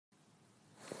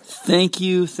Thank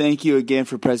you again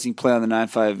for pressing play on the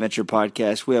 9-5 Adventure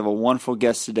Podcast. We have a wonderful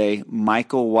guest today,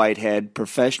 Michael Whitehead,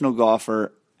 professional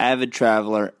golfer, avid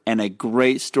traveler, and a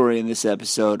great story in this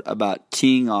episode about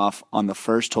teeing off on the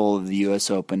first hole of the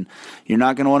U.S. Open. You're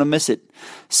not going to want to miss it.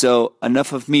 So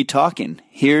enough of me talking.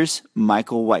 Here's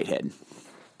Michael Whitehead.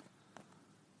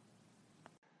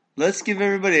 Let's give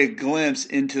everybody a glimpse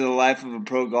into the life of a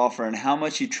pro golfer and how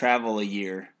much you travel a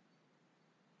year.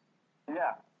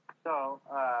 Yeah. So,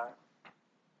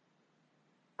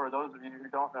 for those of you who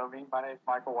don't know me, my name is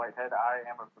Michael Whitehead. I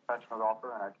am a professional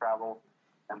golfer, and I travel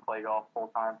and play golf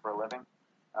full-time for a living.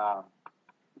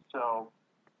 So,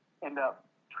 end up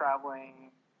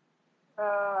traveling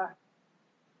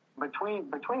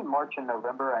between March and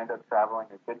November. I end up traveling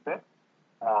a good bit,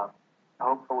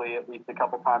 hopefully at least a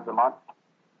couple times a month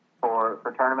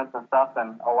for tournaments and stuff.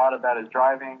 And a lot of that is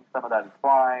driving, some of that is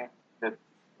flying. Just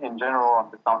in general, I'm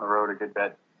just on the road a good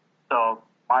bit. So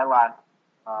my last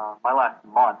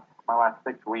month, my last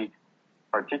 6 weeks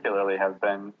particularly have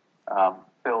been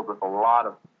filled with a lot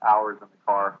of hours in the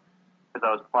car because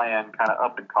I was playing kind of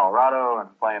up in Colorado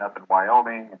and playing up in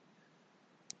Wyoming and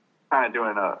kind of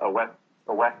doing a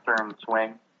western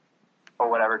swing or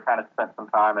whatever. Kind of spent some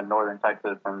time in northern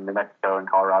Texas and New Mexico and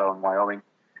Colorado and Wyoming.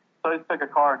 So I just took a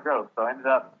car and drove. So I ended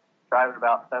up driving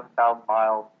about 7,000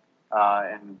 miles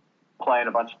and playing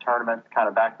a bunch of tournaments kind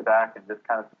of back to back, and just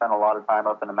kind of spent a lot of time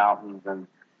up in the mountains and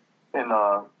in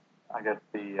the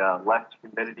less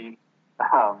humidity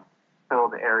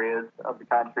filled areas of the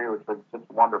country, which was just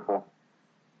wonderful.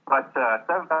 But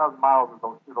 7,000 miles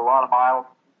is a lot of miles.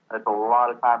 It's a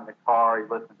lot of time in the car. You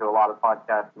listen to a lot of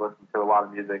podcasts, you listen to a lot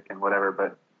of music and whatever,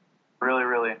 but really,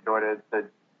 really enjoyed it.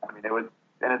 It was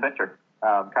an adventure.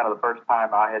 Kind of the first time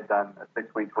I had done a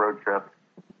 6-week road trip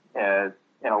in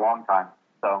a long time.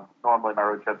 So normally my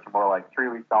road trips are more like 3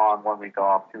 weeks on, 1 week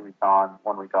off, 2 weeks on,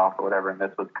 1 week off, or whatever. And this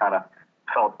was kind of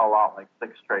felt a lot like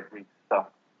 6 straight weeks. So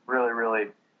really, really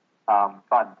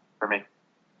fun for me.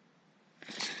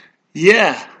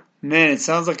 Yeah, man, it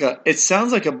sounds like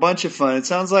a bunch of fun. It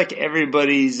sounds like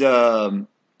everybody's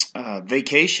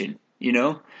vacation, you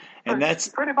know, and that's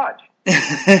pretty much.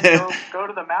 Go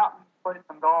to the mountains, play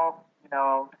some golf,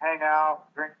 hang out,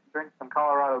 drink some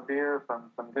Colorado beer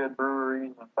from some good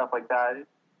breweries and stuff like that. It's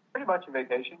pretty much a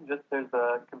vacation, just there's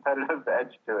a competitive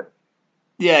edge to it.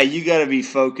 Yeah, you got to be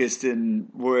focused and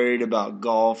worried about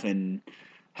golf and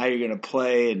how you're going to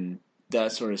play and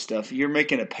that sort of stuff. You're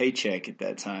making a paycheck at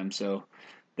that time, so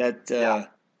that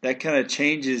that kind of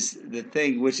changes the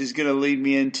thing, which is going to lead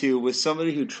me into with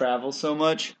somebody who travels so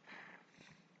much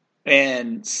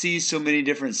and sees so many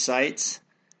different sites.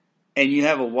 And you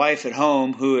have a wife at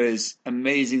home who is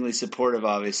amazingly supportive,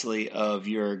 obviously, of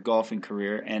your golfing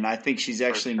career. And I think she's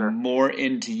actually more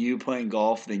into you playing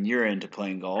golf than you're into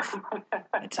playing golf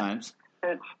at times.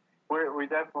 We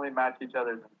definitely match each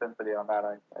other's intensity on that,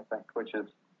 I think, which is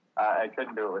I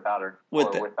couldn't do it without her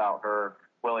without her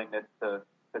willingness to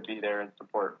be there and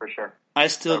support, for sure. I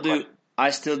still do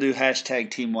hashtag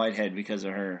Team Whitehead because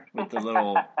of her with the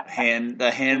little hand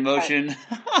motion.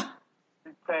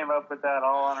 Came up with that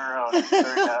all on her own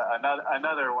during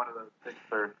another one of those 6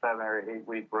 or 7 or 8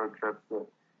 week road trips that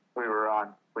we were on,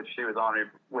 which she was on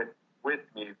with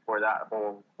me for that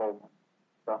whole one.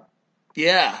 So.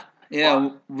 Yeah,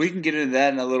 wow. We can get into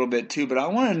that in a little bit too, but I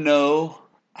want to know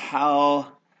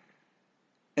how,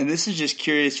 and this is just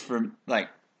curious for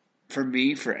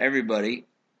me, for everybody,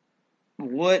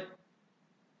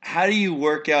 how do you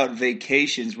work out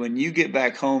vacations when you get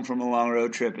back home from a long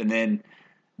road trip and then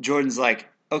Jordan's like,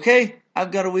 okay,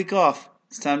 I've got a week off.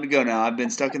 It's time to go now. I've been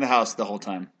stuck in the house the whole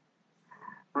time.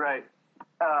 Right.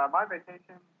 My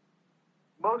vacation,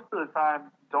 most of the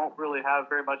time, don't really have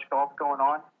very much golf going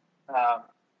on.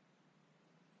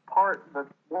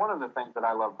 One of the things that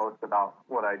I love most about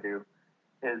what I do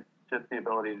is just the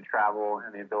ability to travel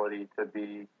and the ability to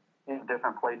be in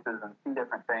different places and see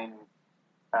different things,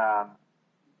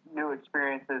 new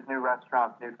experiences, new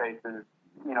restaurants, new faces,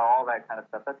 all that kind of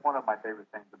stuff. That's one of my favorite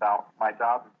things about my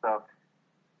job. And so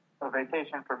a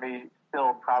vacation for me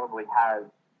still probably has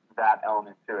that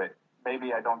element to it.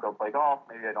 Maybe I don't go play golf.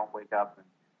 Maybe I don't wake up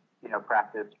and,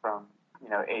 practice from,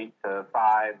 8 to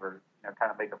 5 or,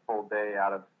 kind of make a full day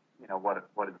out of, what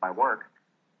is my work.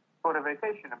 But a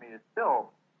vacation to me is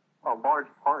still a large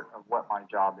part of what my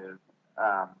job is.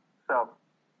 So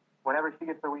whenever she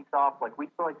gets her weeks off, we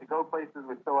still like to go places.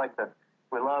 We still like to,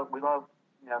 we love,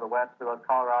 the West. We love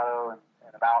Colorado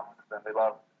and the mountains, and we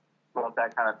love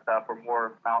that kind of stuff. We're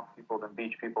more mountain people than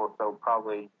beach people, so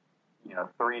probably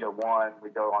 3 to 1 we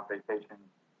go on vacation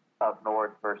up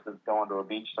north versus going to a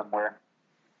beach somewhere.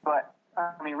 But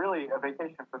I mean, really, a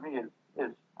vacation for me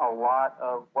is a lot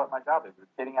of what my job is.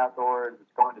 It's getting outdoors.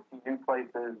 It's going to see new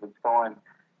places. It's going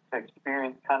to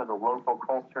experience kind of the local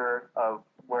culture of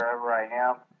wherever I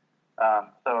am.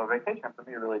 So a vacation for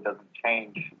me really doesn't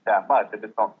change that much. I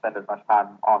just don't spend as much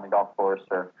time on the golf course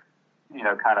or,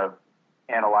 kind of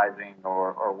analyzing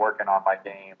or working on my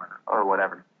game or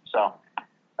whatever. So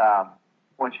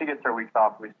when she gets her weeks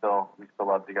off, we still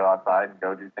love to go outside and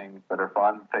go do things that are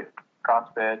fun, pick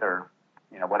CrossFit or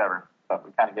whatever. But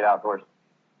we kind of get outdoors.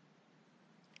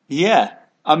 Yeah,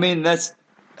 I mean that's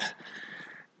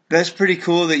pretty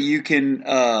cool that you can.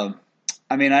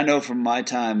 I mean, I know from my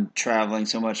time traveling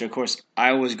so much. Of course,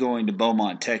 I was going to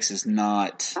Beaumont, Texas,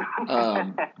 not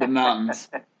the mountains,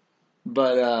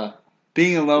 but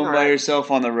being alone by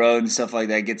yourself on the road and stuff like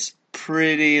that gets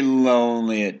pretty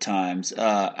lonely at times.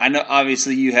 I know,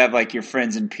 obviously, you have like your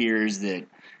friends and peers that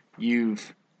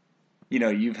you've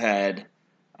had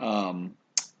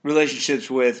relationships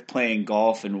with playing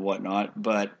golf and whatnot,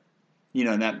 but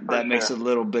that makes a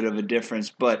little bit of a difference.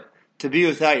 But to be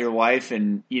without your wife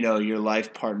and your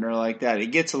life partner like that, it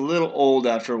gets a little old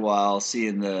after a while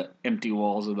seeing the empty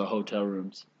walls of the hotel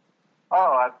rooms.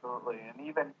 Oh, absolutely. And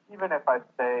even if I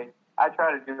stay, I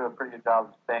try to do a pretty good job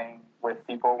of staying with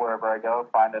people wherever I go,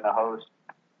 finding a host.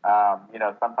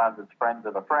 Sometimes it's friends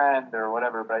of a friend or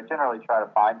whatever, but I generally try to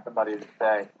find somebody to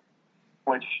stay,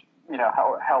 which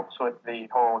helps with the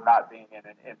whole not being in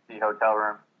an empty hotel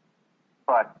room.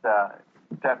 But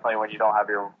definitely when you don't have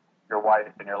your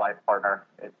wife and your life partner,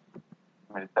 it's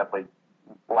definitely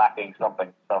lacking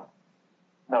something. So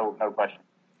no question.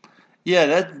 Yeah,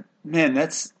 that's man,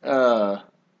 it's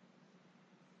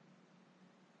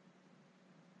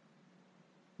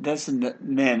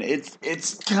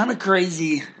kind of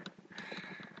crazy.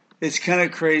 It's kind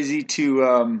of crazy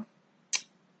to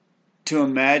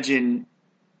imagine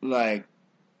like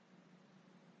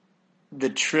the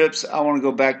trips. I want to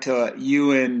go back to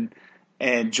you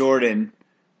and Jordan,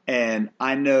 and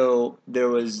I know there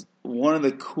was one of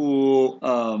the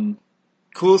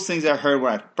coolest things I heard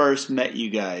when I first met you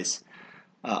guys.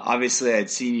 Obviously, I'd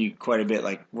seen you quite a bit,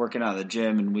 like working out at the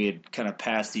gym, and we had kind of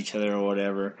passed each other or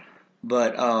whatever.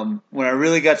 But when I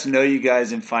really got to know you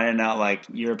guys and finding out like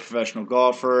you're a professional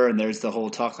golfer, and there's the whole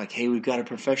talk like, "Hey, we've got a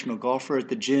professional golfer at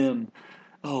the gym."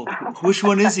 Oh, which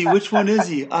one is he? Which one is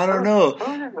he? I don't know.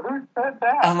 Who said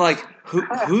that? I'm like,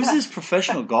 who's this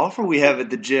professional golfer we have at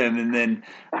the gym? And then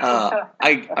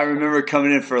I remember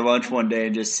coming in for lunch one day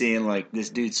and just seeing like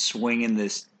this dude swinging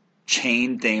this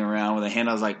chain thing around with a hand.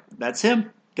 I was like, that's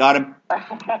him. Got him.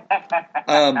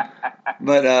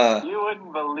 But you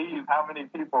wouldn't believe how many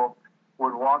people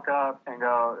would walk up and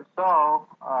go, "So,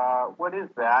 what is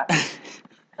that?"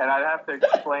 And I'd have to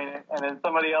explain it, and then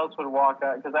somebody else would walk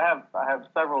up because I have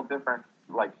several different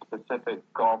like specific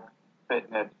golf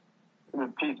fitness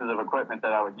pieces of equipment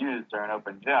that I would use during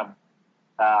open gym.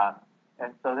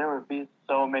 And so there would be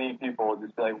so many people would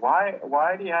just be like,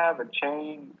 why do you have a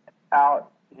chain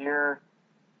out here?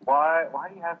 Why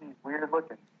do you have these weird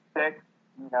looking sticks?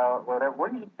 Whatever.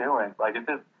 What are you doing? Like, it's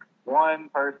just one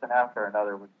person after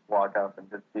another would just walk up and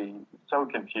just be so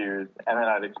confused. And then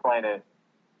I'd explain it,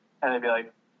 and they'd be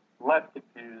like, less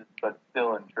confused, but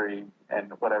still intrigued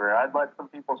and whatever. I'd let some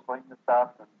people swing the stuff,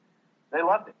 and they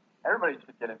loved it. Everybody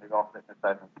should get into golf fitness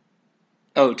sessions.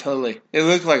 Oh, totally. It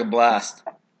looked like a blast.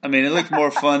 I mean, it looked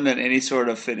more fun than any sort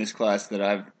of fitness class that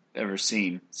I've ever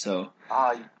seen. So.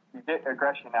 You get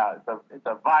aggression out. It's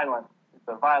a violent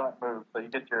move. So you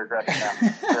get your aggression out.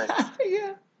 Great.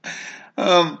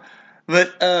 Yeah.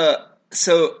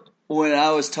 So when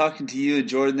I was talking to you and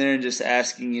Jordan there and just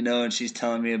asking, and she's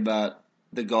telling me about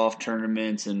the golf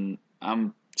tournaments, and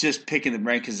I'm just picking the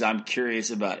brain because I'm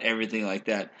curious about everything like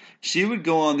that. She would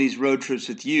go on these road trips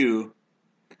with you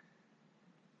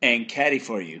and caddy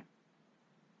for you.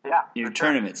 Yeah. Your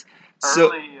tournaments.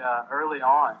 Early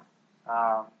on,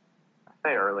 I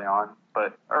say early on,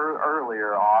 but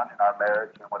earlier on in our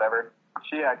marriage and whatever,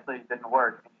 she actually didn't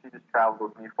work. She just traveled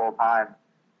with me full time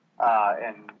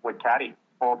and would caddy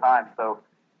full time. So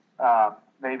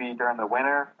maybe during the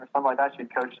winter or something like that,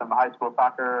 she'd coach some high school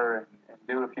soccer and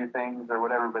do a few things or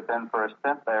whatever. But then for a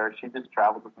stint there, she just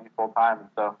traveled with me full time. And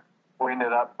so we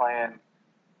ended up playing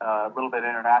a little bit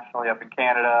internationally up in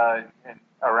Canada and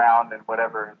around and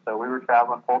whatever. And so we were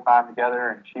traveling full time together,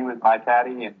 and she was my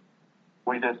caddy, and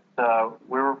we just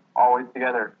we were always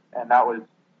together, and that was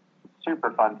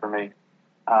super fun for me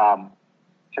to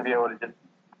be able to just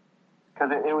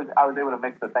because I was able to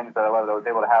mix the things that I loved. I was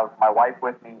able to have my wife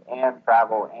with me and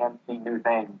travel and see new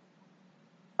things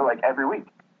like every week,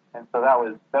 and so that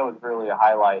was really a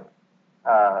highlight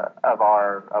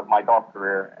of my golf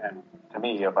career, and to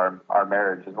me of our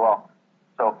marriage as well.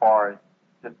 So far, it's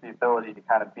just the ability to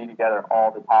kind of be together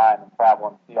all the time and travel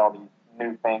and see all these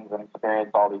new things and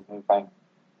experience all these new things.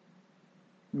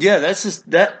 Yeah, that's just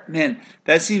that man.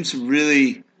 That seems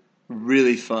really,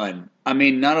 really fun. I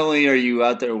mean, not only are you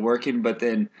out there working, but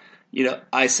then,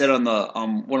 I said on the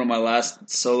one of my last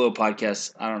solo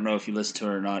podcasts. I don't know if you listened to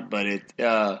it or not, but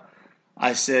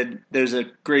I said there's a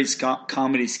great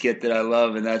comedy skit that I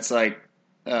love, and that's like,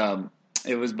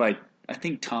 it was by I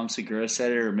think Tom Segura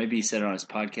said it, or maybe he said it on his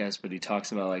podcast, but he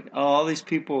talks about like, oh, all these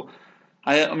people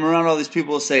I'm around all these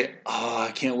people who say, "Oh,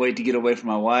 I can't wait to get away from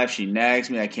my wife. She nags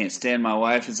me. I can't stand my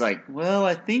wife." It's like, well,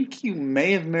 I think you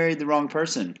may have married the wrong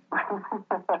person.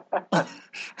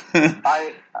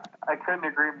 I couldn't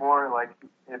agree more. Like,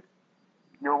 if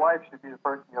your wife should be the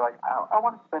person you're like, I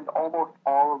want to spend almost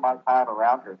all of my time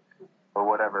around her, or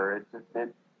whatever.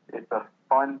 It's a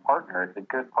fun partner. It's a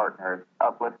good partner. It's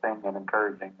uplifting and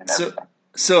encouraging and everything.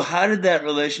 So how did that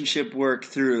relationship work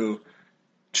through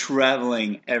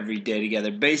traveling every day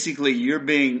together? Basically, you're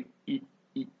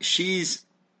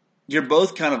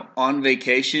both kind of on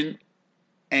vacation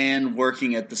and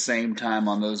working at the same time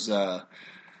on those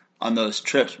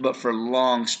trips, but for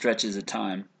long stretches of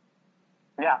time.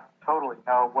 Yeah, totally.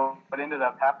 No, what ended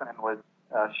up happening was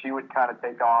she would kind of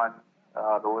take on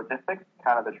the logistics,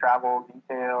 kind of the travel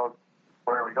details,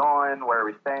 where are we going, where are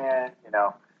we staying,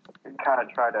 and kind of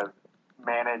try to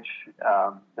manage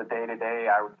the day-to-day,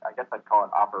 I guess I'd call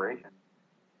it operations,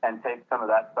 and take some of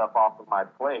that stuff off of my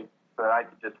plate so that I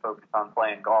could just focus on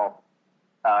playing golf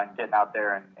and getting out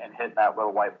there and hitting that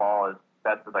little white ball as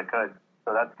best as I could.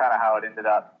 So that's kind of how it ended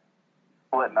up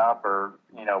splitting up, or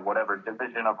whatever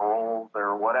division of roles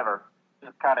or whatever.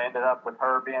 Just kind of ended up with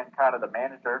her being kind of the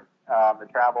manager, the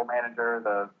travel manager,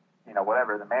 the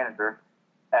whatever, the manager,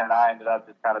 and I ended up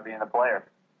just kind of being the player.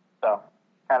 So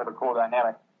kind of a cool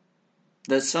dynamic.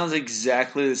 That sounds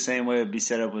exactly the same way it would be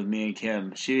set up with me and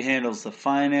Kim. She handles the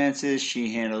finances,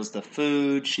 she handles the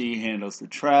food, she handles the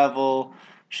travel,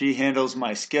 she handles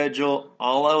my schedule.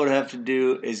 All I would have to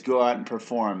do is go out and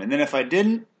perform. And then if I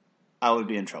didn't, I would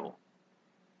be in trouble.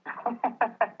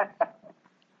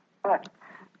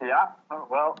 Yeah,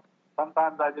 well,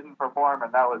 sometimes I didn't perform,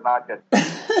 and that was not good.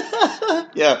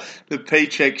 Yeah, the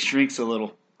paycheck shrinks a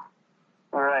little.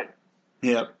 All right.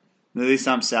 Yep. At least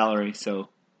I'm salary, so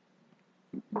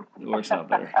it works out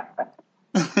better.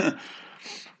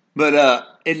 But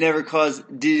it never caused.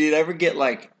 Did it ever get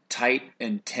like tight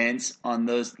and tense on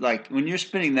those? Like when you're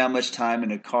spending that much time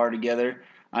in a car together,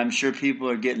 I'm sure people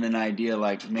are getting an idea.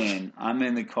 Like, man, I'm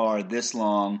in the car this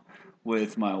long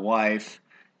with my wife.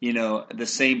 The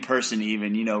same person,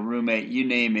 even roommate, you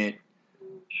name it.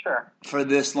 Sure. For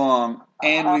this long,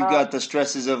 and we've got the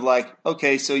stresses of like,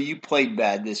 okay, so you played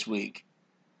bad this week.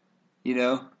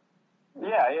 Yeah.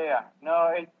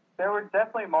 No, there were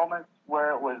definitely moments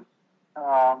where it was,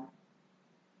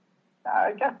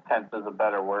 I guess tense is a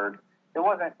better word. It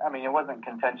wasn't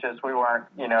contentious. We weren't,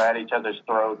 at each other's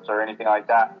throats or anything like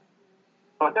that.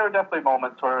 But there were definitely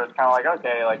moments where it was kind of like,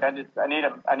 okay, like I need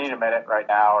a minute right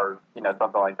now, or,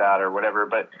 something like that or whatever.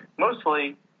 But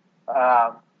mostly,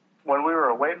 when we were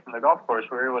away from the golf course,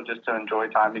 we were able just to enjoy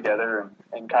time together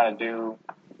and kind of do,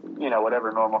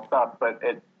 whatever normal stuff. But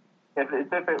if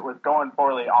it was going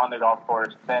poorly on the golf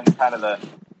course, then kind of the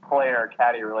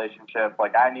player-caddy relationship,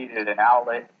 like I needed an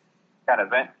outlet kind of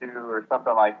vent to or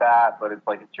something like that, but it's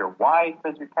like it's your wife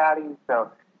as your caddy,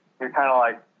 so you're kind of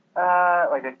like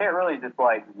I can't really just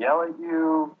like yell at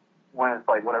you when it's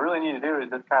like what I really need to do is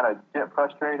just kind of get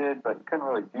frustrated, but you couldn't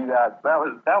really do that.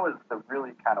 So that was the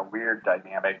really kind of weird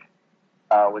dynamic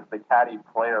with the caddy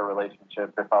player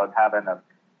relationship. If I was having a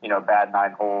bad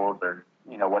 9 holes or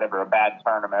whatever, a bad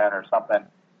tournament or something,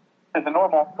 as a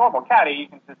normal caddy, you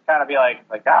can just kind of be like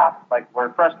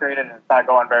we're frustrated and it's not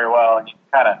going very well, and you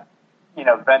can kind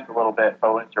of vent a little bit.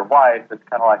 But when it's your wife, it's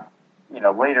kind of like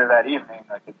later that evening,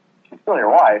 like she's still your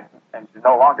wife and she's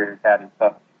no longer your caddy.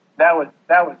 So that was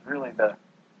really the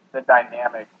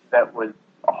dynamic that was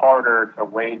harder to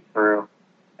wade through,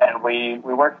 and we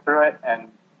worked through it.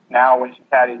 And now when she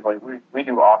caddies, like we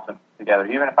do awesome together.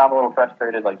 Even if I'm a little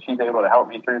frustrated, like she's able to help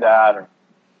me through that or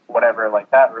whatever. Like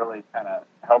that really kind of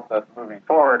helped us moving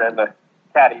forward as a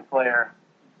caddy player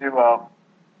duo,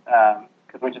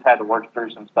 because we just had to work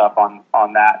through some stuff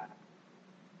on that.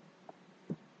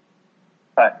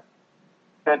 But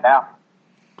good now.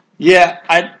 Yeah,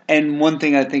 and one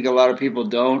thing I think a lot of people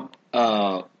don't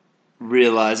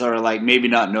realize, or like maybe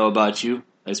not know about you,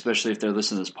 especially if they're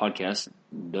listening to this podcast,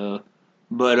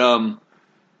 but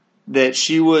that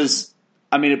she was.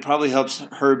 I mean, it probably helps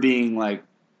her being like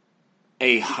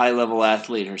a high-level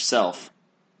athlete herself.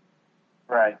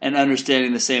 Right. And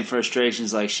understanding the same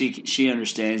frustrations, like she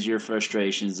understands your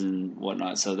frustrations and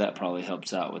whatnot, so that probably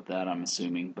helps out with that, I'm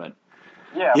assuming. But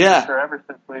yeah, yeah. for sure. Ever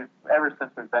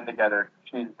since we've been together,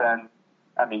 she's been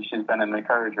an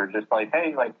encourager. Just like,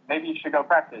 hey, like maybe you should go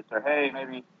practice, or hey,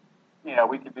 maybe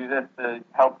we could do this to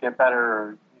help get better,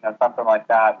 or something like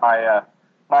that.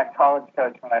 My college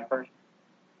coach, when I first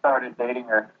started dating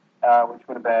her, which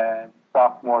would have been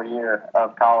sophomore year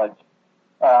of college,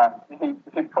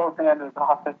 he pulled me into his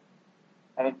office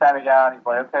and he sat me down. He's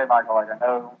like, "Okay, Michael, like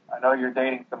I know you're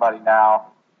dating somebody now,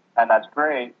 and that's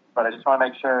great, but I just want to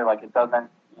make sure like it doesn't,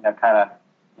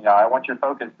 I want your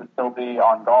focus to still be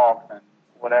on golf and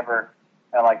whatever."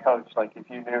 And like, coach, like if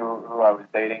you knew who I was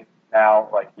dating now,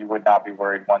 like you would not be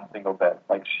worried one single bit.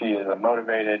 Like she is a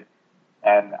motivated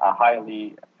and a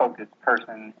highly focused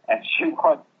person, and she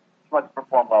wants to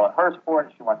perform well at her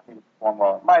sport. She wants me to perform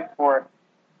well at my sport,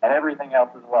 and everything else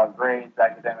as well, grades,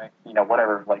 academics,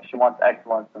 whatever. Like she wants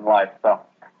excellence in life. So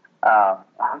I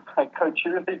was like, Coach,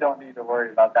 you really don't need to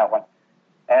worry about that one.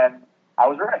 And I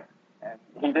was right. And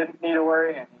he didn't need to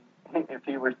worry, and if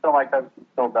he were still my coach, he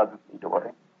still doesn't need to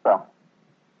worry. So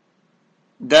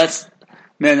that's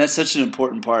such an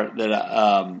important part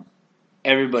that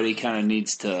everybody kind of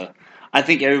needs to. I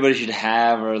think everybody should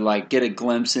have or like get a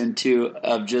glimpse into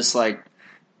of just like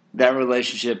that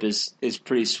relationship is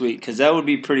pretty sweet, because that would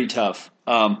be pretty tough.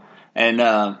 But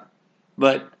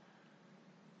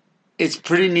it's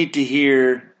pretty neat to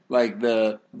hear like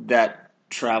that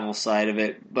travel side of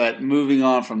it. But moving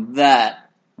on from that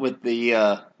with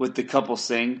the couple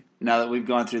thing, now that we've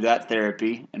gone through that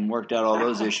therapy and worked out all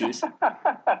those issues,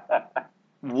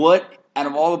 what out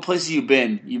of all the places you've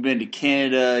been to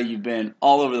Canada, you've been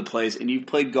all over the place, and you've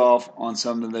played golf on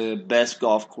some of the best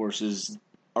golf courses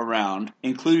around,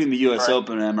 including the U.S. Right.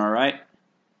 Open, am I right?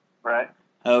 Right.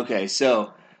 Okay,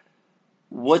 so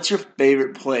what's your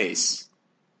favorite place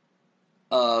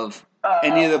of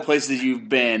any of the places you've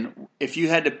been? If you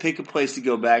had to pick a place to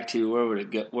go back to, where would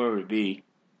it be?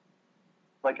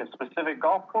 Like a specific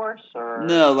golf course, or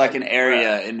No, like an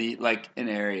area an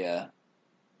area.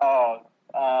 Oh,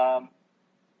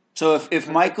 So if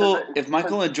Michael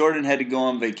and Jordan had to go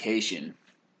on vacation,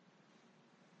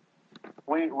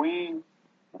 we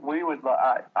would.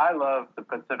 I love the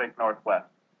Pacific Northwest.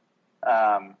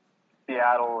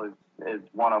 Seattle is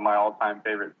one of my all-time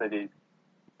favorite cities.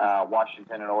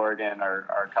 Washington and Oregon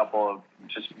are a couple of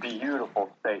just beautiful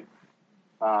states.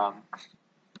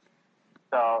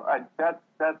 So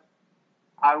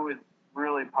I was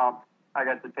really pumped. I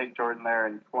got to take Jordan there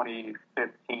in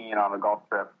 2015 on a golf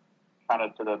trip, kind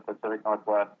of to the Pacific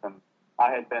Northwest, and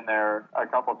I had been there a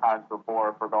couple times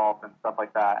before for golf and stuff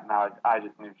like that, and I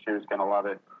just knew she was going to love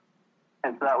it.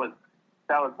 And so that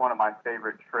was one of my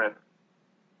favorite trips.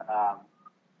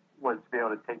 Was to be able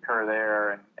to take her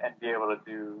there and be able to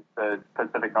do the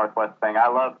Pacific Northwest thing. I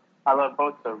love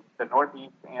both the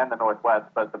Northeast and the Northwest,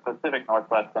 but the Pacific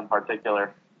Northwest in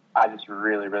particular, I just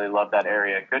really, really love that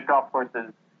area. Good golf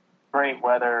courses, great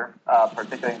weather,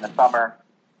 particularly in the summer,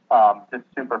 just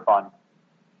super fun.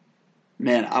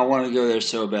 Man, I want to go there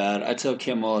so bad. I tell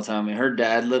Kim all the time, her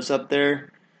dad lives up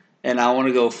there, and I want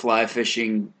to go fly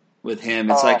fishing with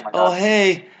him. It's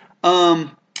hey,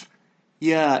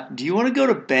 yeah, do you want to go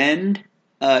to Bend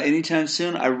anytime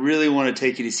soon? I really want to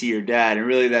take you to see your dad. And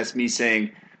really that's me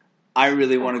saying, I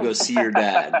really want to go see your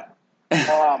dad.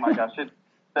 Oh, my gosh.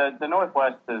 The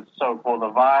Northwest is so cool. The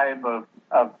vibe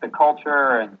of the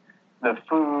culture and the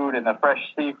food and the fresh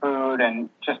seafood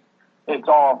and just it's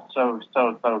all so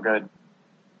good.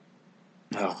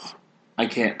 Oh, I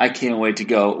can't wait to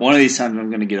go. One of these times I'm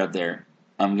going to get up there.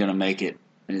 I'm going to make it,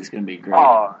 and it's going to be great.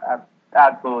 Oh,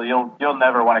 absolutely. You'll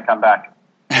never want to come back.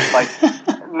 Like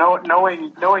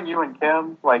knowing you and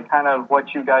Kim, like kind of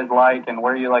what you guys like and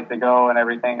where you like to go and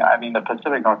everything. I mean, the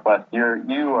Pacific Northwest,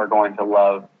 you are going to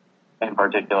love in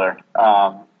particular.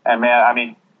 And man, I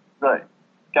mean, got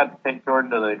to take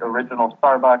Jordan to the original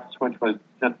Starbucks, which was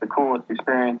just the coolest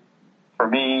experience for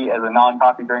me as a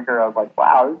non-coffee drinker. I was like,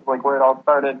 wow, this is like where it all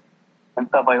started and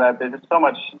stuff like that. There's just so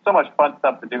much fun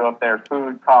stuff to do up there: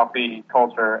 food, coffee,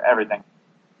 culture, everything.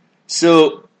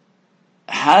 So,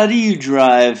 how do you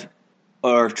drive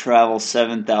or travel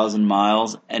 7,000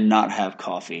 miles and not have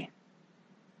coffee?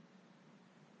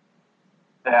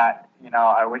 That,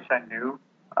 I wish I knew.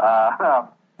 I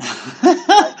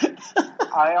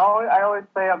always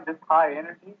say I'm just high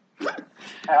energy,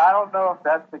 and I don't know if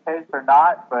that's the case or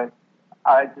not, but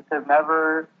I just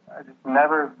never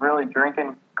really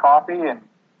drinking coffee, and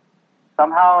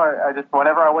somehow I just,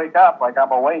 whenever I wake up, like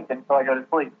I'm awake until I go to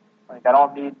sleep. Like I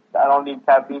don't need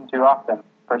caffeine too often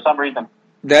for some reason.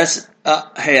 That's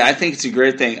hey, I think it's a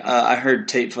great thing. I heard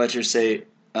Tate Fletcher say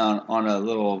on a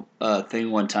little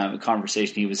thing one time, a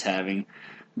conversation he was having,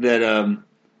 that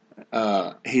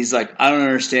he's like, I don't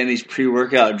understand these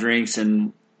pre-workout drinks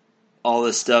and all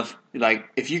this stuff. Like,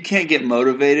 if you can't get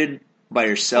motivated by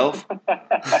yourself,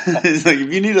 it's like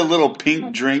if you need a little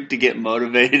pink drink to get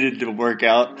motivated to work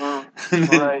out, then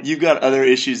Right. you've got other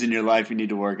issues in your life you need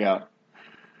to work out.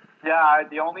 Yeah,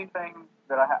 the only thing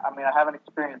that I mean, I haven't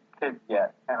experienced kids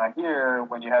yet, and I hear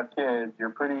when you have kids, you're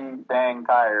pretty dang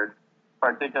tired,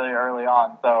 particularly early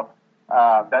on. So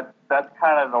that's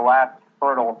kind of the last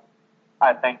hurdle.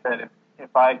 I think that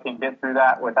if I can get through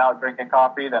that without drinking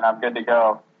coffee, then I'm good to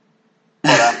go.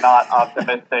 But I'm not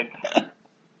optimistic.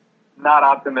 Not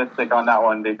optimistic on that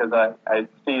one because I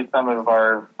see some of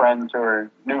our friends who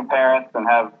are new parents and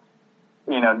have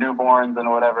newborns and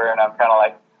whatever, and I'm kind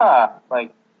of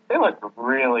like they look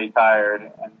really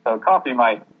tired, and so coffee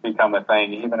might become a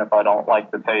thing, even if I don't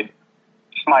like the taste.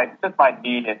 Just might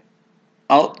need it.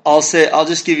 I'll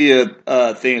just give you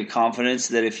a thing of confidence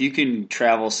that if you can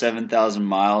travel 7,000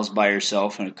 miles by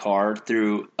yourself in a car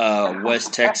through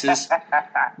West Texas,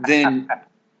 then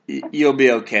you'll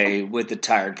be okay with the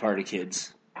tired party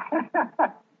kids. All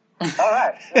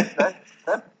right,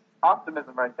 that's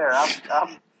optimism right there.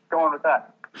 I'm going with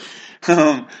that.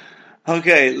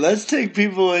 Okay, let's take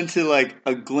people into like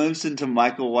a glimpse into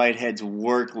Michael Whitehead's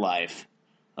work life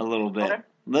a little bit. Okay.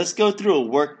 Let's go through a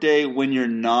work day when you're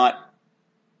not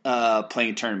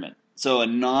playing a tournament. So a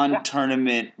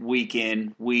non-tournament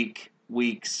weekend, weeks,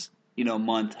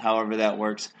 month, however that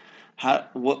works.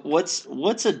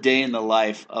 What's a day in the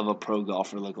life of a pro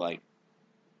golfer look like?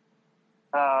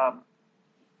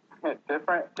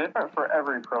 Different for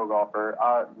every pro golfer.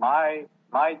 My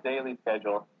daily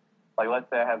schedule, like let's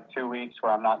say I have 2 weeks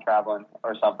where I'm not traveling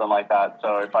or something like that.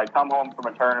 So if I come home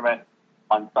from a tournament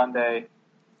on Sunday,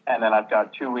 and then I've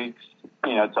got 2 weeks,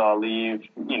 till I leave,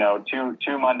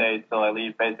 two Mondays till I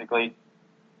leave, basically.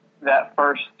 That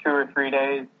first 2 or 3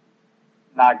 days,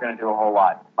 not going to do a whole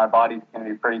lot. My body's going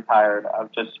to be pretty tired.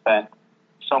 I've just spent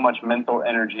so much mental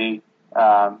energy,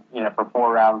 for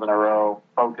 4 rounds in a row,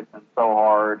 focusing so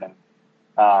hard. And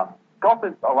golf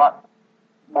is a lot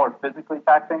more physically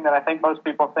taxing than I think most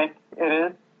people think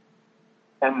it is.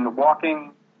 And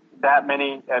walking that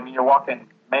many, you're walking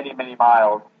many, many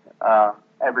miles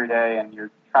every day, and you're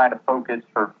trying to focus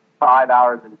for 5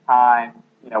 hours at a time,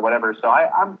 whatever. So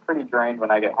I'm pretty drained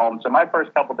when I get home. So my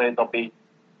first couple days will be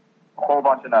a whole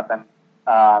bunch of nothing,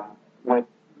 with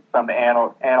some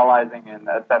analyzing and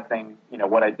assessing,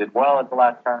 what I did well at the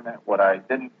last tournament, what I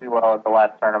didn't do well at the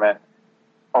last tournament,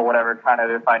 or whatever. Kind of,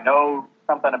 if I know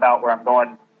something about where I'm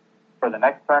going for the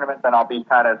next tournament, then I'll be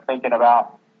kind of thinking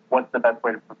about what's the best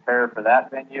way to prepare for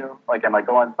that venue. Like, am I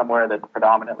going somewhere that's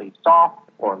predominantly soft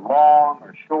or long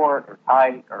or short or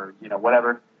tight or,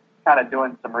 whatever. Kind of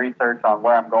doing some research on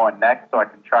where I'm going next so I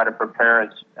can try to prepare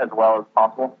as well as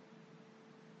possible.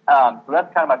 So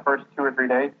that's kind of my first 2 or 3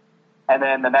 days. And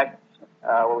then the next,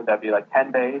 what would that be, like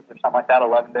 10 days or something like that,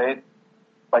 11 days?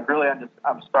 Like, really,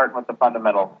 I'm starting with the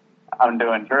fundamentals. I'm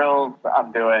doing drills.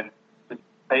 I'm doing just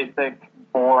basic,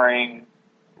 boring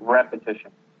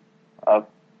repetitions of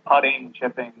putting,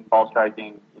 chipping, ball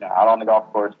striking, out on the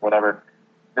golf course, whatever.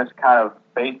 Just kind of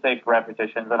basic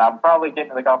repetitions. And I'm probably getting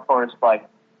to the golf course like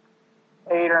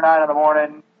 8 or 9 in the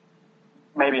morning,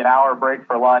 maybe an hour break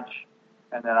for lunch,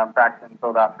 and then I'm practicing until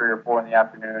about 3 or 4 in the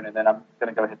afternoon, and then I'm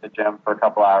going to go hit the gym for a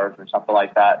couple hours or something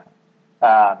like that,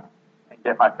 and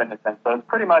get my fitness in. So it's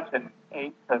pretty much an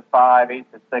 8 to 5,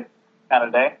 8 to 6 kind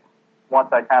of day. Once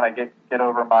I kind of get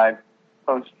over my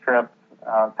post-trip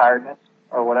tiredness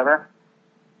or whatever,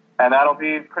 and that'll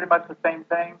be pretty much the same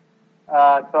thing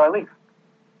till I leave.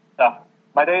 So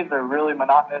my days are really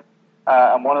monotonous.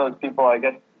 I'm one of those people, I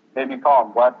guess, maybe you call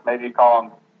them blessed, maybe you call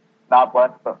them not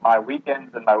blessed, but my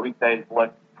weekends and my weekdays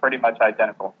look pretty much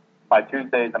identical. My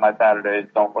Tuesdays and my Saturdays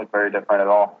don't look very different at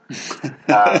all.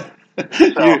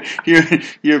 So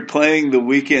you're playing the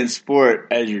weekend sport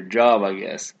as your job, I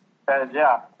guess.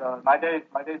 Yeah. So my days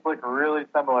look really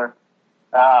similar.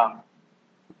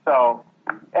 So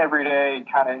every day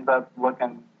kind of ends up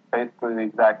looking basically the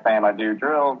exact same. I do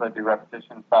drills, I do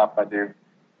repetition stuff, I do,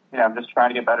 I'm just trying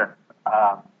to get better.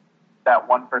 That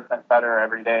 1% better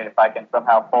every day. If I can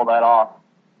somehow pull that off,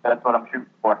 that's what I'm shooting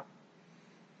for.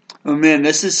 Oh man,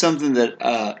 this is something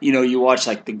that you watch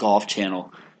like the Golf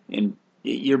Channel, and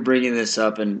you're bringing this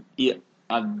up, and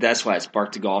that's why I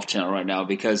sparked the Golf Channel right now,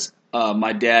 because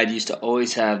my dad used to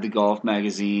always have the golf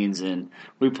magazines, and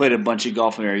we played a bunch of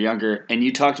golf when we were younger. And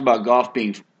you talked about golf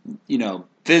being,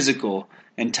 physical,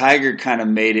 and Tiger kind of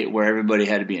made it where everybody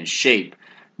had to be in shape.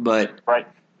 But right.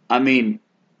 I mean,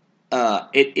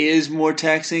 it is more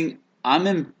taxing. I'm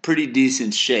in pretty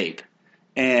decent shape,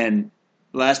 and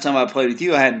last time I played with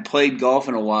you, I hadn't played golf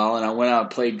in a while, and I went out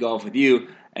and played golf with you,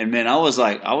 and man, I was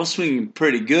swinging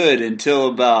pretty good until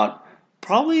about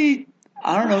probably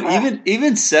I don't know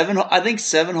even seven. I think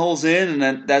 7 holes in,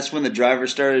 and that's when the driver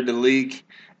started to leak,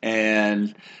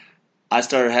 and I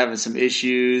started having some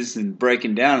issues and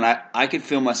breaking down. And I could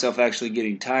feel myself actually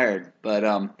getting tired, but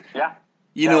Yeah.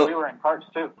 you Yeah, know, we were in carts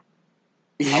too.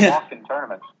 I yeah, walked in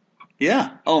tournaments.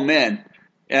 yeah. Oh man,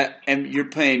 yeah, and you're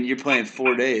playing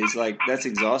 4 days. Like that's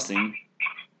exhausting.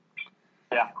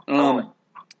 Yeah, totally.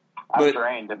 I'm But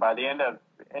drained, and by the end of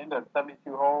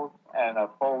 72 holes and a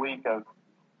full week of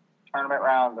tournament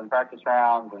rounds and practice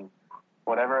rounds and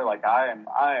whatever, like I am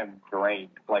drained.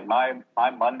 Like my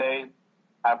Mondays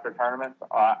after tournaments,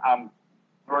 I'm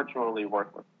virtually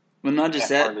worthless. well, not just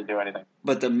Can't that, hardly do anything.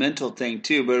 but the mental thing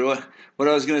too. But what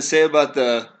I was gonna say about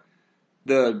the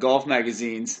golf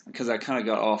magazines, because I kind of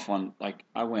got off on, like,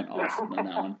 I went off on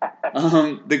that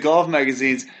one. The golf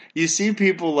magazines, you see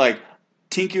people like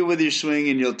tinker with your swing,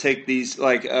 and you'll take these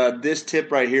like this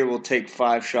tip right here will take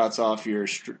 5 shots off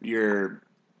your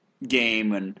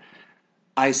game, and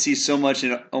I see so much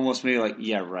and almost maybe like,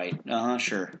 yeah, right,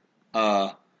 sure,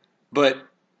 but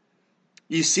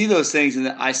you see those things, and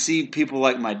I see people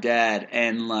like my dad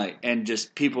and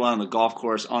just people on the golf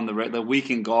course on the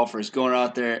weekend golfers going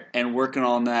out there and working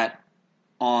on that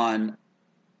on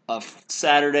a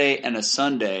Saturday and a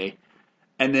Sunday,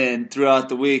 and then throughout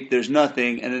the week there's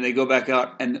nothing, and then they go back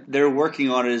out and they're working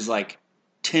on it as like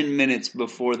 10 minutes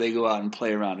before they go out and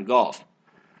play a round of golf.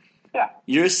 Yeah.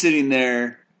 You're sitting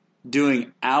there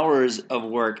doing hours of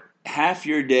work. Half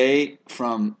your day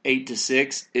from 8 to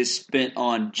 6 is spent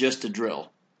on just a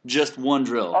drill, just one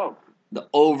drill, the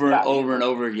over and over and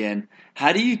over again.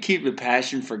 How do you keep the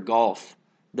passion for golf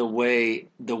the way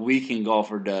the weekend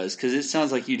golfer does? Because it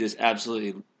sounds like you just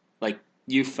absolutely, like,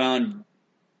 you found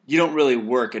you don't really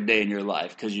work a day in your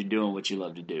life because you're doing what you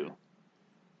love to do.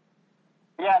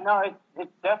 Yeah, no,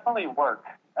 it's definitely work.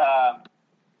 I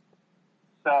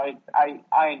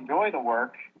enjoy the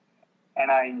work, and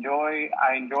I enjoy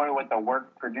what the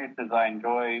work produces. I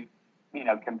enjoy,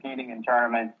 competing in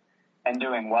tournaments and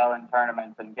doing well in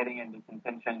tournaments and getting into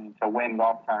contention to win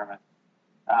golf tournaments.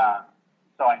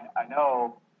 So I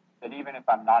know that even if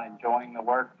I'm not enjoying the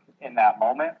work in that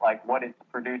moment, like what it's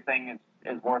producing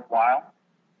is worthwhile.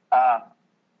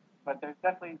 But there's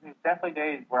definitely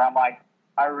days where I'm like,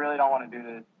 I really don't want to do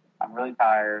this. I'm really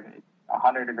tired. It's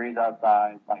 100 degrees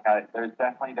outside. Like there's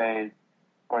definitely days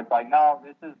where it's like, no,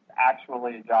 this is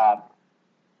actually a job.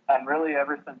 And really,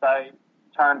 ever since I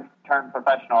turned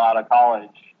professional out of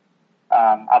college,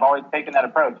 I've always taken that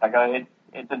approach. I go,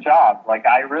 it's a job. Like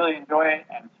I really enjoy it,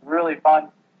 and it's really fun,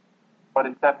 but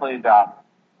it's definitely a job.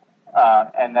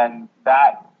 And then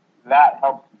that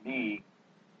helps me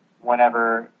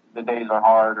whenever the days are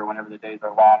hard or whenever the days are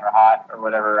long or hot or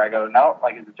whatever. I go, no,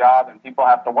 like it's a job, and people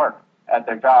have to work at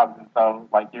their jobs, and so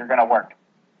like you're going to work,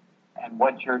 and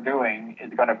what you're doing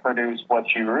is going to produce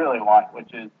what you really want,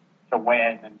 which is to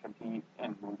win and compete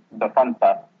and the fun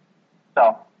stuff.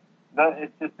 So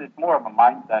it's more of a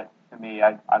mindset to me.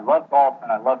 I love golf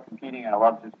and I love competing and I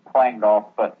love just playing golf,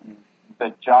 but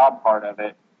the job part of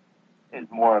it is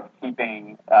more of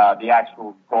keeping the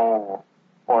actual goal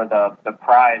or the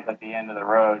prize at the end of the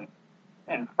road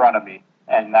in front of me,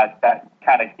 and that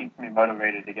kind of keeps me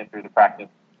motivated to get through the practice.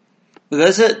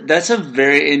 That's a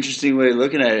very interesting way of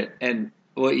looking at it, and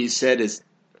what you said is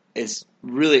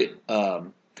really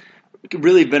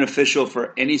really beneficial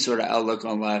for any sort of outlook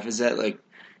on life. Is that, like,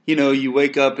 you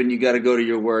wake up and you got to go to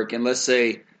your work, and let's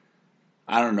say,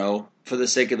 I don't know, for the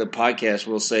sake of the podcast,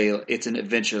 we'll say it's an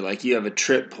adventure, like you have a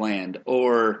trip planned,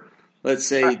 or let's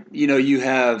say you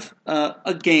have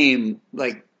a game,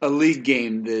 like a league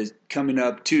game that's coming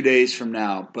up 2 days from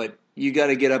now, but you got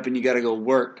to get up and you got to go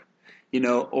work,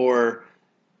 or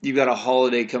you've got a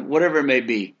holiday come, whatever it may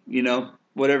be,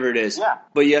 whatever it is. Yeah.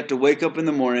 But you have to wake up in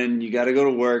the morning, you got to go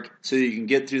to work so you can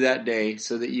get through that day,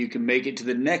 so that you can make it to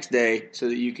the next day, so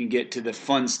that you can get to the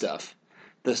fun stuff,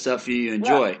 the stuff you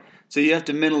enjoy. Yeah. So you have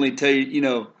to mentally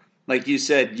tell like you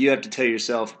said, you have to tell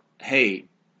yourself, hey,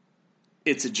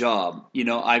 it's a job.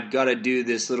 I've got to do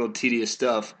this little tedious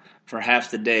stuff for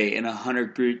half the day in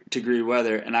 100-degree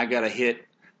weather, and I got to hit,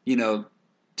 200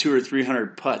 or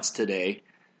 300 putts today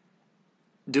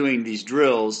doing these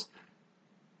drills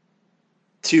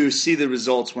to see the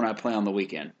results when I play on the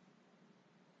weekend.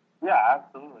 Yeah,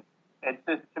 absolutely. It's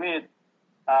just, to me,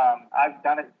 I've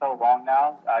done it so long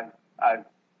now. I've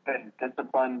been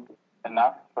disciplined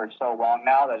enough for so long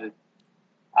now that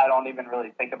I don't even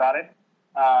really think about it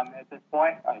at this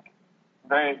point. Like,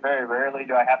 very, very rarely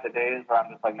do I have the days where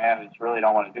I'm just like, man, I just really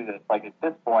don't want to do this. Like at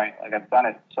this point, like I've done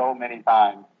it so many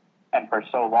times and for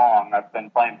so long. I've been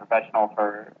playing professional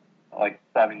for like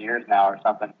 7 years now or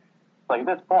something. Like at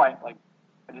this point, like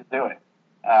I just do it.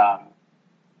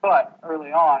 But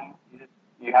early on,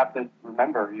 you have to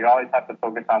remember, you always have to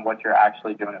focus on what you're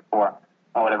actually doing it for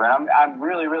or whatever. And I'm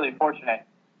really, really fortunate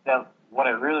that what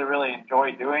I really, really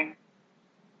enjoy doing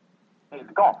is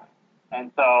golf.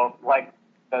 And so, like,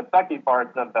 the sucky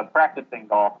parts of the practicing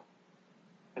golf,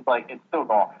 it's like, it's still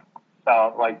golf.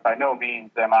 So, like, by no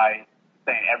means am I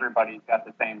saying everybody's got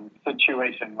the same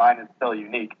situation. Mine is still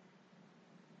unique.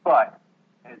 But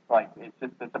it's like, it's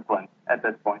just discipline at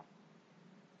this point.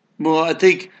 Well, I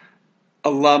think a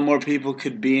lot more people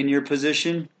could be in your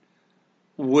position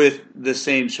with the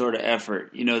same sort of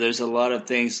effort. You know, there's a lot of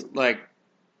things like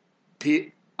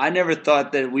I never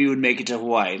thought that we would make it to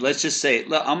Hawaii. Let's just say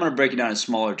I'm going to break it down in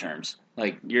smaller terms.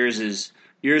 Like yours is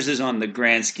on the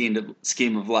grand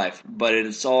scheme of life, but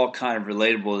it's all kind of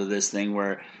relatable to this thing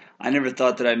where I never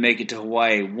thought that I'd make it to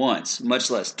Hawaii once,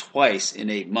 much less twice in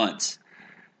 8 months.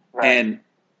 Right. And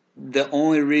the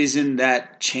only reason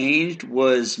that changed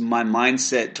was my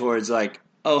mindset towards like,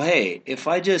 oh hey, if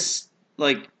we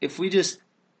just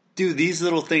do these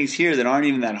little things here that aren't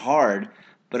even that hard,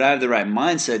 but I have the right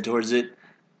mindset towards it.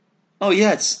 Oh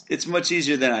yeah, it's much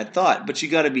easier than I thought, but you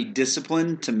got to be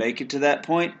disciplined to make it to that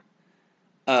point,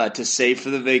 to save for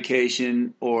the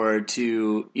vacation or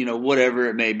to whatever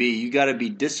it may be. You got to be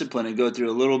disciplined and go through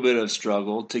a little bit of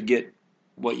struggle to get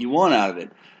what you want out of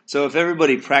it. So if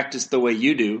everybody practiced the way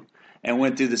you do and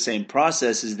went through the same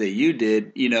processes that you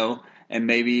did, and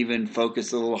maybe even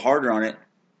focused a little harder on it,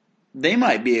 they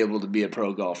might be able to be a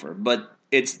pro golfer. But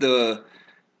it's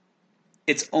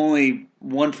only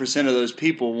 1% of those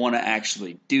people want to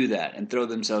actually do that and throw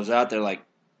themselves out there like,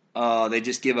 they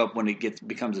just give up when it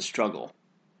becomes a struggle.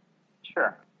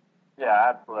 Sure. Yeah,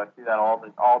 absolutely. I see that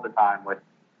all the time with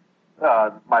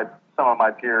some of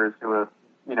my peers who have,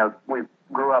 we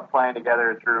grew up playing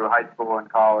together through high school and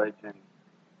college, and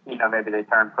maybe they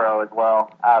turned pro as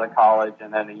well out of college,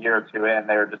 and then a year or two in,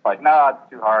 they were just like, no,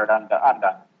 it's too hard. I'm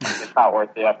done. It's not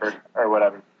worth the effort or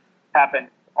whatever. Happens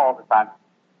all the time.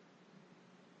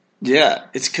 Yeah,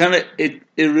 it's kind of it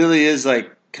really is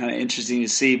like kind of interesting to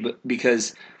see, but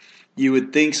because you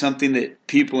would think something that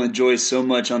people enjoy so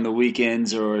much on the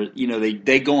weekends, or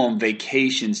they go on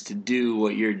vacations to do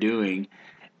what you're doing.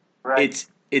 Right.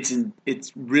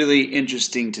 It's really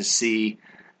interesting to see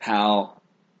how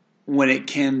when it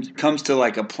comes to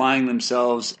like applying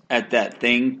themselves at that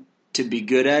thing to be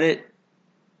good at it,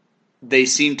 they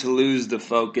seem to lose the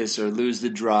focus or lose the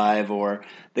drive, or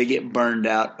they get burned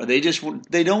out, or they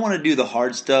don't want to do the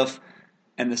hard stuff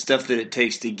and the stuff that it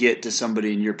takes to get to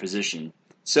somebody in your position.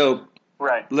 So,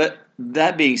 Right.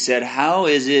 that being said, how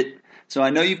is it? So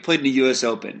I know you've played in the U.S.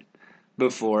 Open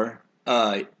before.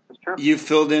 It's true. You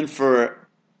filled in for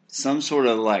some sort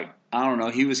of like, I don't know.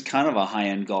 He was kind of a high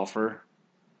end golfer,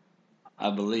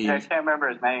 I believe. Yeah, I can't remember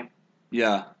his name.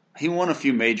 Yeah, he won a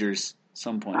few majors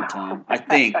some point in time. I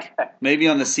think maybe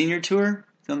on the senior tour.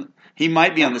 He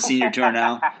might be on the senior tour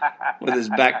now with his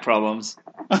back problems.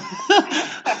 But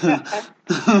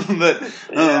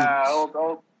yeah,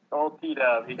 old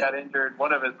T-Dub. He got injured,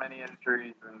 one of his many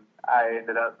injuries, and I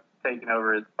ended up taking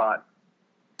over his spot.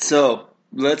 So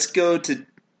let's go to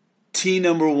T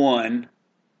number one.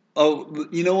 Oh,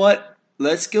 you know what?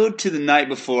 Let's go to the night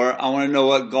before. I want to know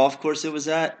what golf course it was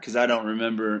at because I don't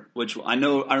remember which one.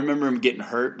 I remember him getting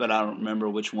hurt, but I don't remember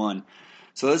which one.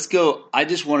 So let's go. I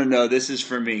just want to know. This is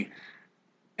for me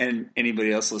and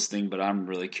anybody else listening, but I'm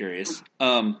really curious.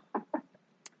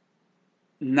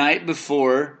 Night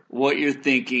before, what you're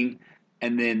thinking,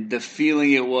 and then the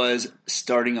feeling it was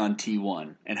starting on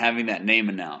T1 and having that name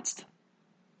announced.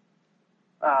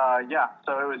 Yeah,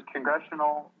 so it was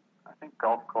Congressional, I think,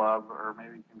 Golf Club, or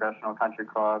maybe Congressional Country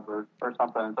Club, or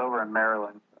something. It's over in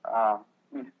Maryland,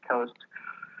 East Coast.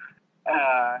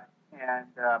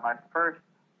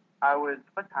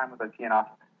 What time was I teeing off?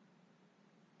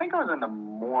 I think I was in the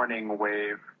morning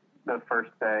wave the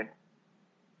first day.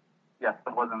 Yes,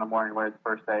 it was in the morning wave the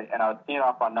first day. And I was teeing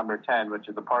off on number 10, which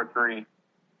is a par 3,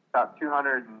 about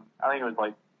 200, and I think it was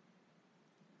like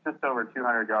just over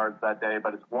 200 yards that day,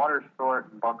 but it's water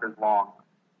short and bunkers long.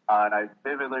 And I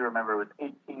vividly remember it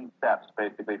was 18 steps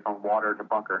basically from water to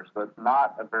bunker. So it's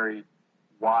not a very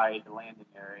wide landing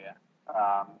area,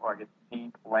 or I guess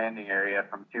deep landing area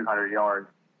from 200 yards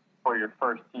for your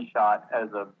first tee shot as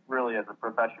a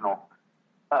professional.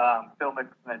 Phil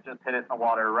Mickelson had just hit it in the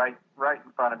water right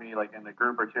in front of me, like in the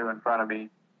group or two in front of me,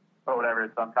 or whatever.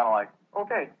 So I'm kind of like,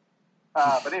 okay.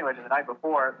 But anyway, the night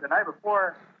before,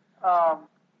 I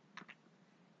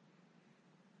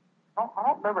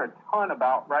don't remember a ton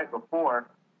about right before.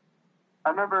 I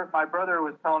remember my brother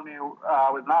was telling me I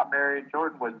was not married.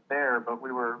 Jordan was there, but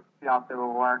we were fiancé. We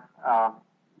weren't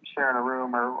sharing a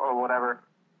room or whatever.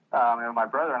 And my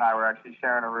brother and I were actually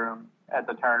sharing a room at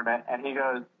the tournament. And he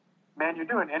goes, "Man, you're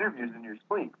doing interviews in your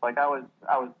sleep." Like I was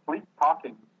sleep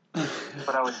talking,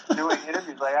 but I was doing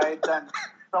interviews. Like I had done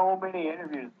so many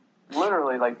interviews,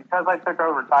 literally. Like because I took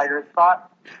over Tiger's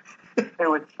spot, it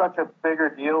was such a bigger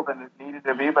deal than it needed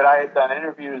to be. But I had done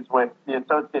interviews with the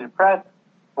Associated Press,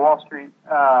 Wall Street,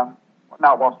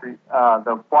 not Wall Street,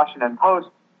 the Washington Post,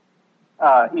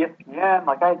 ESPN.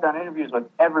 Like I had done interviews with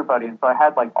everybody, and so I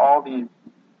had like all these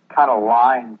kind of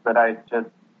lines that I just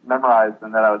memorized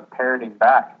and that I was parroting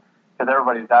back because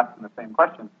everybody's asking the same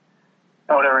questions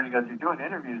and whatever. And he goes, "You're doing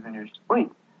interviews in your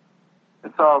sleep."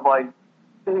 And so I was like,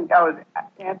 I was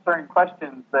answering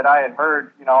questions that I had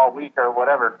heard, all week or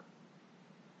whatever.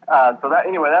 So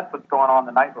that's what's going on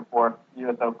the night before the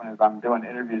U.S. Open is I'm doing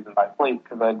interviews in my sleep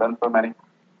because I've done so many.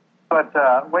 But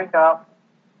wake up,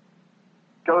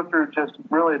 go through just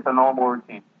really it's a normal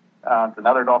routine. It's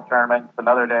another golf tournament. It's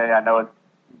another day. I know it's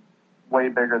way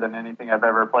bigger than anything I've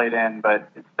ever played in, but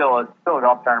it's still a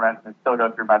golf tournament and still go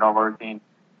through my normal routine.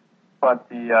 But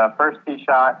the first tee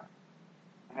shot,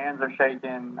 hands are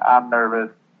shaking. I'm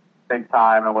nervous, big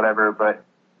time and whatever. But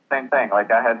same thing.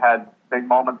 Like I had big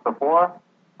moments before.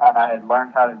 And I had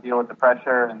learned how to deal with the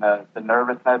pressure and the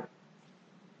nervousness.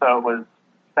 So it was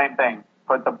same thing.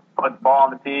 Put the ball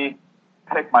on the tee,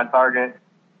 pick my target,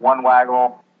 one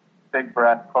waggle, big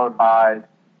breath, close my eyes,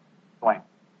 swing.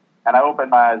 And I opened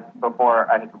my eyes before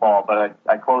I hit the ball, but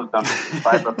I closed them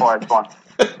right before I swung.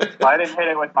 So I didn't hit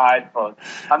it with my eyes closed.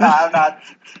 I'm not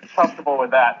comfortable with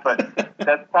that, but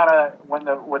that's kind of when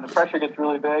the pressure gets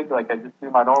really big. Like I just do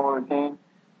my normal routine,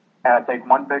 and I take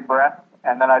one big breath.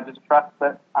 And then I just trust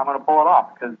that I'm going to pull it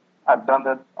off because I've done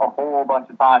this a whole bunch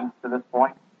of times to this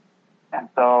point. And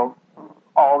so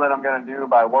all that I'm going to do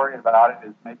by worrying about it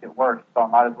is make it worse. So I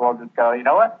might as well just go, you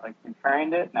know what? Like you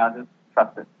trained it, now just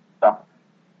trust it. So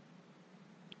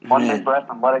one big breath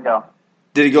and let it go.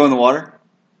 Did it go in the water?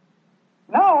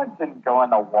 No, it didn't go in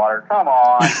the water. Come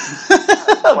on.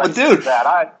 Well, dude.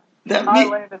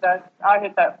 I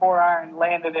hit that 4-iron,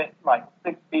 landed it like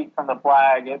 6 feet from the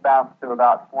flag. It bounced to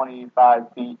about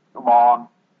 25 feet long,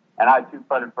 and I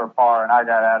 2-putted for a par, and I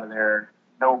got out of there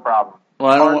no problem.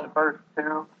 Well, The first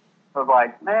two was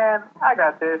like, man, I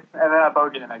got this, and then I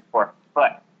bogeyed the next 4.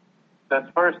 But those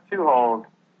first 2 holes,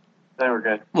 they were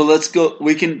good. Well, let's go.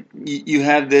 You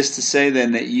have this to say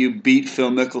then that you beat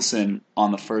Phil Mickelson on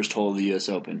the first hole of the U.S.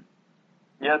 Open.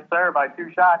 Yes, sir, by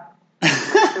 2 shots. 2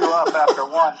 up after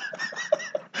 1.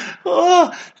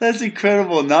 Oh, that's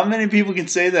incredible. Not many people can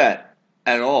say that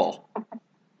at all.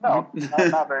 No,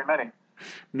 not very many.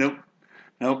 Nope.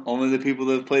 Only the people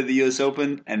that have played the U.S.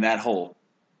 Open and that hole.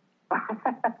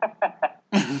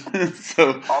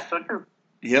 So also true.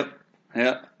 Yep.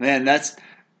 Man, that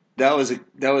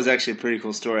was actually a pretty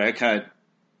cool story. I kind of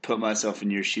put myself in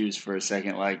your shoes for a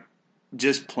second, like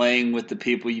just playing with the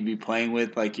people you'd be playing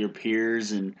with, like your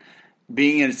peers, and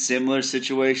being in similar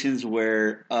situations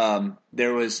where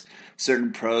there was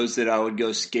certain pros that I would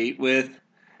go skate with,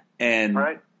 and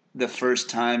the first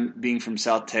time being from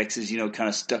South Texas, kind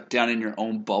of stuck down in your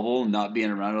own bubble and not being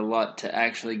around a lot, to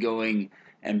actually going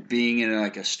and being in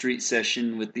like a street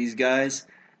session with these guys,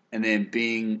 and then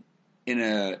being in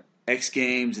a X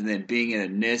Games, and then being in a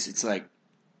NIS. It's like,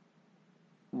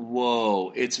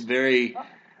 whoa! It's very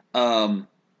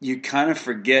you kind of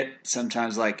forget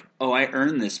sometimes, like, oh, I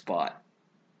earned this spot.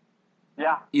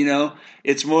 Yeah.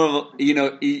 It's more of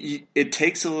it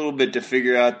takes a little bit to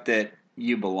figure out that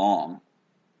you belong.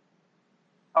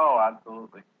 Oh,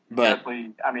 absolutely. But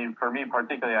definitely, I mean, for me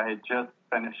particularly, I had just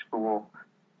finished school.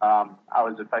 I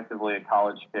was effectively a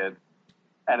college kid,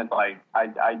 and it's like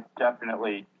I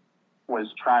definitely was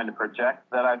trying to project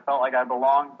that I felt like I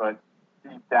belonged, but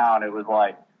deep down it was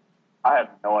like I have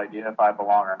no idea if I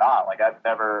belong or not. Like I've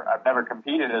never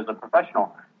competed as a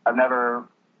professional. I've never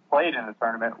played in a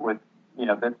tournament with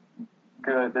this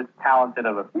good, this talented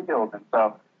of a field, and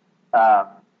so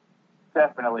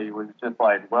definitely was just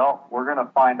like, well, we're gonna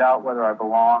find out whether I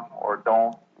belong or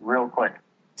don't real quick.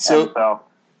 So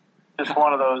just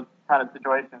one of those kind of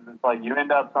situations. It's like you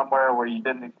end up somewhere where you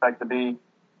didn't expect to be,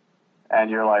 and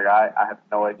you're like, I have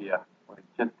no idea. Like,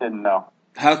 just didn't know.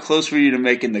 How close were you to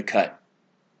making the cut?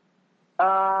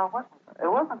 It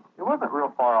wasn't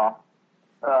real far off.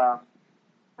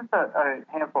 Just a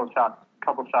handful of shots, a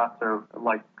couple shots are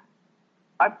like,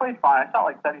 I played fine. I shot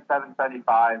like 77,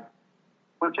 75,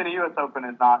 which in a U.S. Open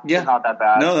is not that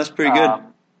bad. No, that's pretty good.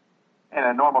 in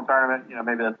a normal tournament,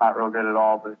 maybe that's not real good at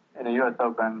all. But in a U.S.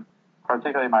 Open,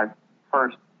 particularly my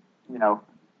first,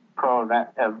 pro event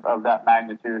of that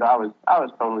magnitude, I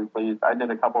was totally pleased. I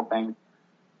did a couple things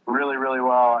really, really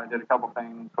well. I did a couple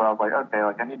things where I was like, okay,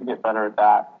 like I need to get better at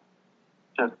that,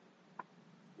 just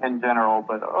in general.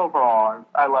 But overall,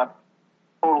 I left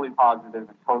totally positive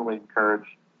and totally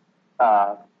encouraged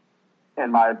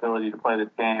in my ability to play this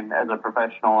game as a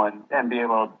professional and be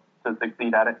able to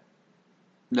succeed at it.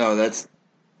 No, that's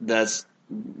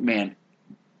man.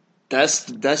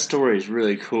 That story is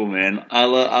really cool, man. I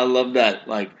love that,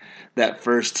 like that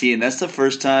first tee, and that's the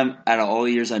first time out of all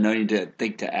the years I know you to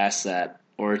think to ask that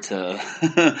or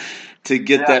to to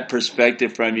get that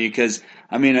perspective from you, because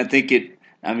I think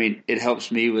it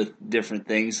helps me with different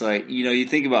things. Like, you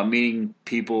think about meeting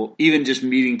people, even just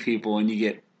meeting people, and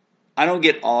I don't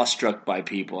get awestruck by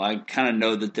people. I kind of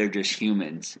know that they're just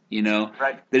humans,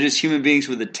 Right. They're just human beings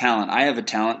with a talent. I have a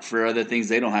talent for other things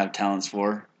they don't have talents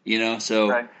for, so.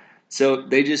 Right. So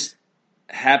they just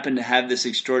happen to have this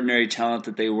extraordinary talent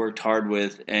that they worked hard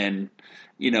with, and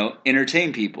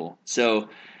entertain people. So,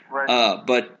 Right.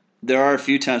 but there are a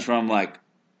few times where I'm like,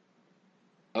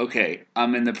 okay,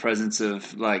 I'm in the presence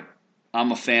of, like,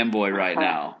 I'm a fanboy right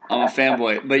now. I'm a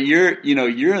fanboy, but you're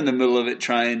in the middle of it,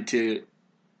 trying to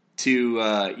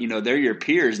they're your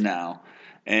peers now,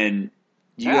 and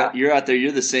you're out there,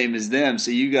 you're the same as them,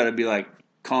 so you got to be like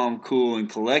calm, cool, and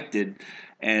collected.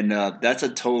 And that's a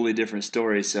totally different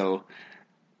story. So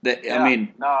that no,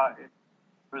 it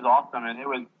was awesome, and it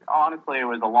was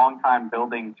a long time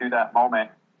building to that moment,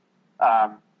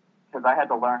 because I had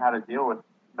to learn how to deal with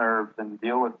nerves and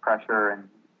deal with pressure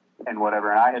and whatever.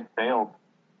 And I had failed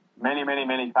many, many,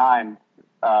 many times,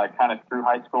 kind of through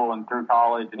high school and through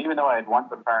college, and even though I had won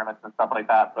some tournaments and stuff like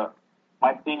that. But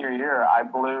my senior year, I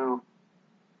blew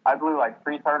like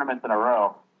 3 tournaments in a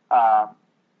row.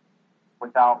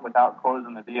 Without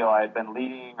closing the deal. I had been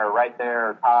leading or right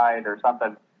there or tied or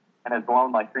something, and had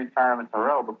blown like 3 tournaments in a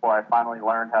row before I finally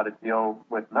learned how to deal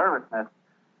with nervousness.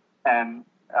 And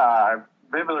I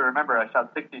vividly remember I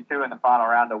shot 62 in the final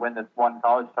round to win this one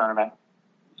college tournament,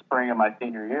 spring of my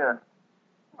senior year.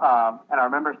 And I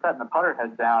remember setting the putter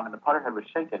head down, and the putter head was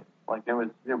shaking. Like it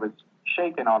was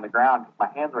shaking on the ground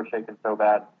because my hands were shaking so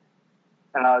bad.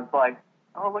 And I was like,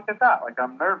 oh, look at that. Like,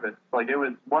 I'm nervous. Like, it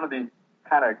was one of these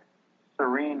kind of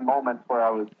serene moments where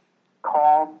I was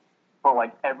calm, but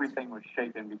like everything was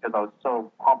shaking because I was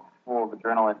so pumped, full of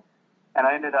adrenaline. And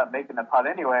I ended up making the putt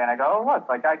anyway. And I go, oh look,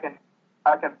 like I can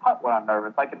putt when I'm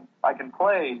nervous. I can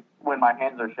play when my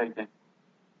hands are shaking.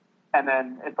 And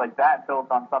then it's like that built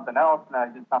on something else, and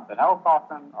I did something else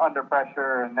awesome under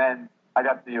pressure. And then I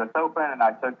got to the U.S. Open, and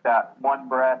I took that one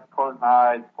breath, closed my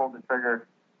eyes, pulled the trigger,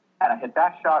 and I hit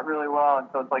that shot really well. And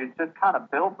so it's like it just kind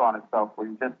of builds on itself,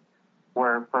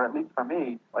 where for at least for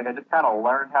me, like I just kind of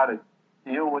learned how to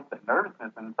deal with the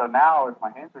nervousness. And so now if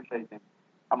my hands are shaking,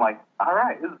 I'm like, all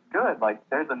right, this is good. Like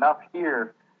there's enough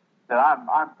here that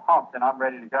I'm pumped and I'm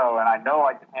ready to go, and I know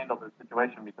I can handle this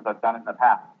situation because I've done it in the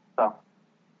past. So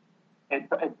it's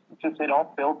just it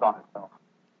all builds on itself.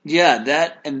 Yeah,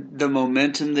 that and the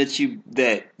momentum that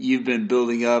you've been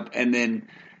building up, and then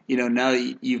now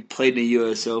that you've played in the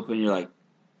U.S. Open, you're like,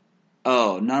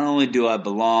 oh, not only do I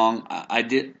belong, I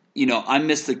did. I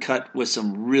missed the cut with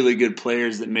some really good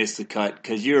players that missed the cut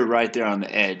because you were right there on the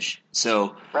edge.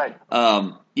 So, right.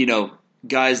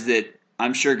 Guys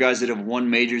that have won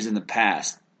majors in the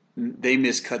past, they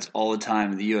miss cuts all the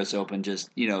time in the U.S. Open. Just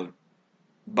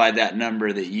by that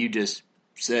number that you just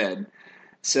said.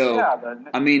 So yeah,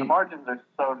 the margins are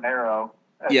so narrow.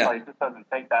 It's like it just doesn't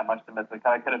take that much to miss the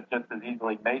cut. I could have just as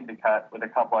easily made the cut with a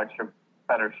couple extra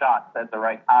better shots at the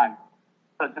right time.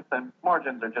 So just the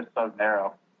margins are just so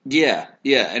narrow. Yeah,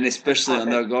 and especially on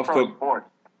the golf course. Sport.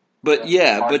 But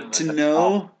but to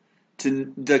know,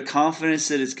 to the confidence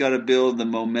that it's got to build, the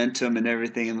momentum and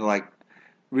everything, and the like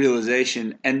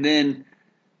realization, and then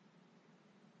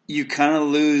you kind of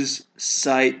lose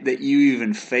sight that you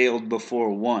even failed before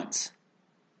once.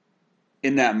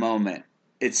 In that moment,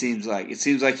 it seems like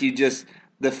you just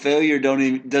the failure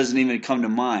doesn't even come to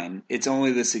mind. It's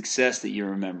only the success that you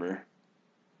remember.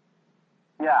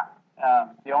 Yeah.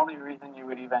 The only reason you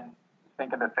would even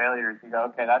think of the failure is you go,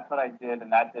 okay, that's what I did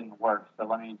and that didn't work, so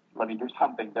let me do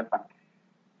something different.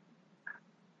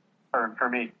 For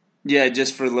me. Yeah,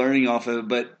 just for learning off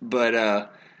of it, but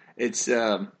it's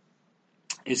kind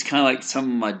of like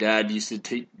something my dad used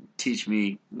to teach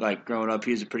me. Like growing up,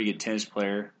 he was a pretty good tennis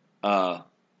player.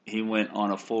 He went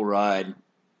on a full ride,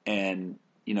 and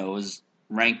was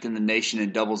ranked in the nation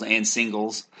in doubles and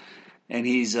singles, and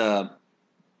he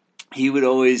would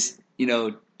always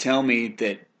tell me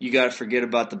that you got to forget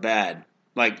about the bad.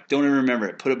 Like, don't even remember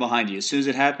it. Put it behind you. As soon as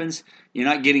it happens, you're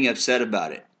not getting upset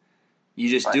about it. You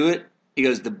just do it. He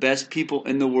goes, the best people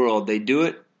in the world, they do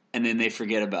it, and then they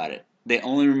forget about it. They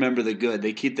only remember the good.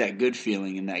 They keep that good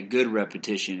feeling and that good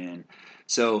repetition in.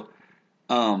 So,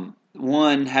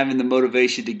 one, having the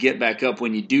motivation to get back up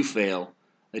when you do fail.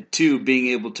 Two, being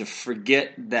able to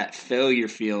forget that failure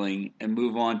feeling and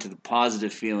move on to the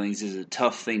positive feelings is a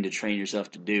tough thing to train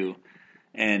yourself to do.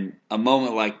 And a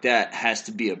moment like that has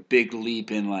to be a big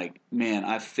leap in, like, man,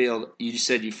 I failed. You just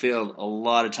said you failed a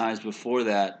lot of times before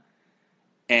that.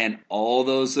 And all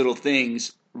those little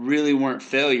things really weren't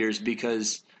failures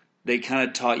because they kind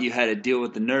of taught you how to deal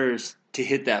with the nerves to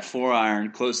hit that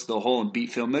 4-iron close to the hole and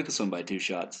beat Phil Mickelson by 2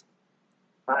 shots.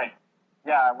 Right.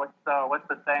 Yeah. What's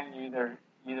the saying? You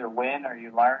either win or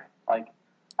you learn. Like,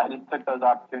 I just took those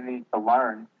opportunities to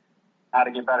learn how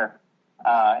to get better,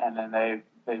 and then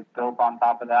they've built on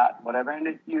top of that, whatever.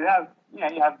 And you have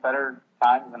better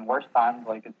times and worse times.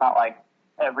 Like, it's not like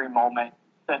every moment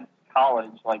since college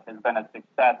has been a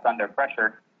success under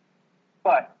pressure,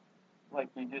 but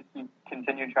you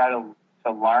continue to try to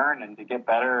learn and to get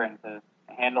better and to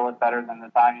handle it better than the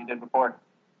time you did before.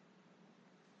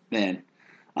 Man,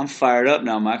 I'm fired up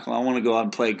now, Michael. I want to go out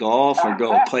and play golf or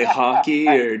go play hockey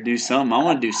or do something. I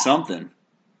want to do something.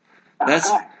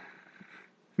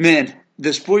 Man,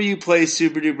 the sport you play is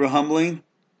super duper humbling,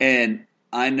 and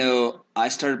I know I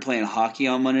started playing hockey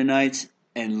on Monday nights,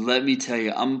 and let me tell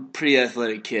you, I'm a pretty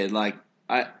athletic kid.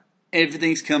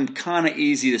 Everything's come kind of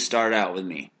easy to start out with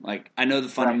me. Like, I know the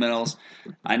fundamentals.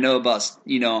 Right. I know about,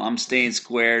 I'm staying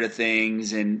square to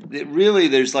things, and really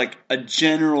there's like a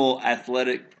general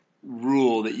athletic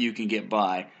rule that you can get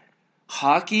by.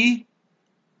 Hockey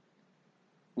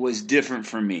was different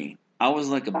for me. I was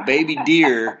like a baby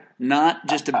deer, not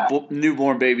just a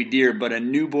newborn baby deer, but a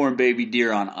newborn baby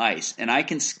deer on ice. And I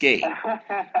can skate.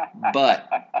 But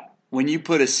when you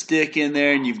put a stick in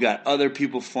there and you've got other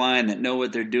people flying that know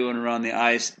what they're doing around the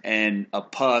ice and a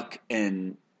puck,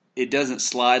 and it doesn't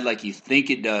slide like you think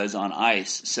it does on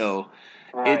ice. So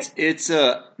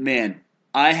man,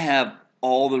 I have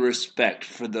all the respect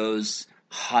for those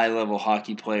high-level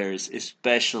hockey players,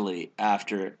 especially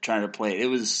after trying to play it. It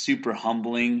was a super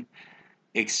humbling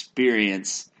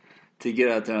experience to get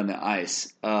out there on the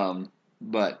ice.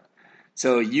 But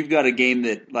so you've got a game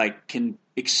that can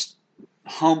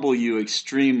humble you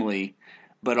extremely,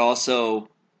 but also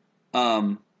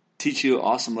teach you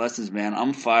awesome lessons, man.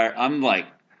 I'm fired.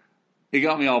 It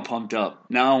got me all pumped up.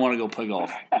 Now I want to go play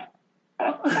golf.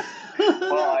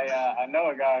 Well, I know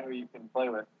a guy who you can play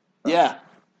with. So. Yeah.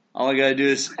 All I got to do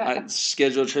is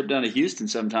schedule a trip down to Houston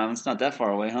sometime. It's not that far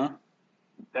away, huh?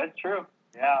 That's true.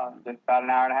 Yeah, just about an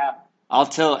hour and a half. I'll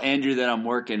tell Andrew that I'm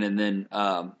working, and then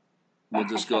we'll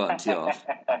just go out and tee off.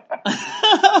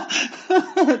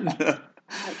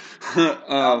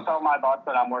 I'll tell my boss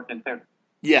that I'm working too.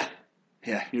 Yeah,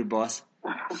 your boss.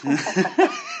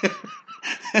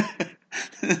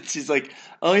 She's like,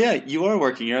 "Oh yeah, you are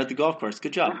working. You're at the golf course.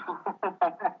 Good job."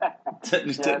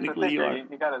 Technically, you are.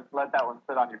 You gotta let that one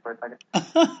sit on you for a second.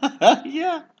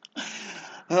 Yeah.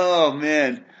 Oh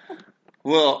man.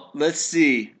 Well, let's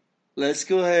see. Let's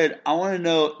go ahead. I want to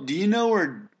know. Do you know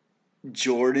where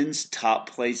Jordan's top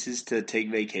places to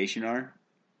take vacation are?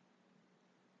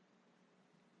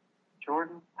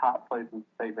 Jordan's top places to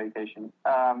take vacation.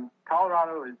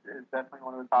 Colorado is definitely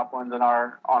one of the top ones on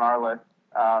our list.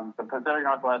 The Pacific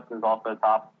Northwest is also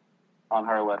top on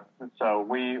her list. So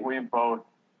we both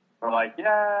were like,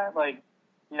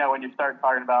 when you start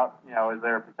talking about, is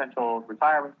there a potential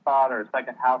retirement spot or a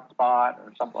second house spot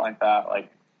or something like that,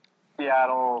 like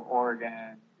Seattle,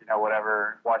 Oregon,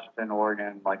 whatever, Washington,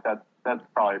 Oregon, that's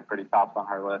probably pretty top on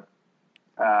her list.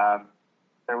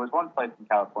 There was one place in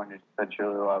California she said she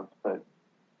really loves, but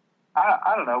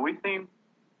I don't know. We seem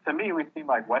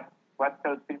like West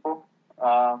Coast people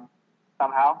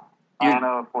somehow. I don't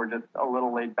know if we're just a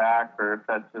little laid back or if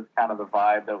that's just kind of the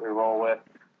vibe that we roll with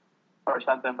or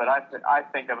something. But I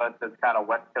think of us as kind of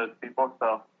West Coast people.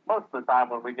 So most of the time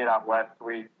when we get out west,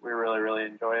 we really, really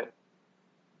enjoy it.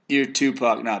 You're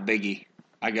Tupac, not Biggie.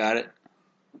 I got it.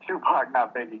 Tupac,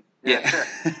 not Biggie. Yeah. Sure.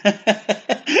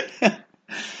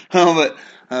 Oh, but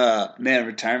man,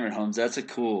 retirement homes. That's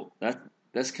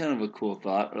that's kind of a cool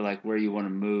thought, or like where you want to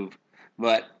move.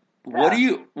 But what do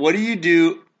you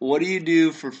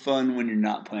do for fun when you're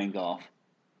not playing golf?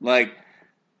 Like,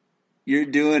 you're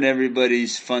doing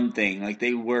everybody's fun thing. Like,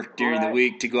 they work during the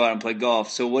week to go out and play golf.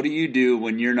 So what do you do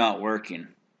when you're not working?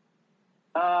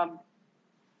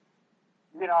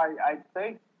 I'd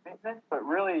say fitness, but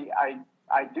really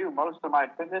I do most of my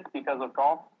fitness because of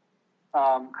golf.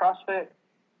 CrossFit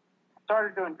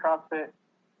started doing CrossFit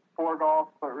for golf,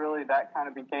 but really that kind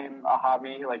of became a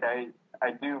hobby. Like I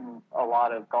do a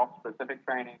lot of golf-specific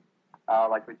training,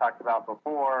 like we talked about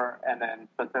before, and then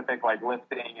specific like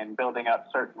lifting and building up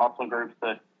certain muscle groups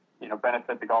that,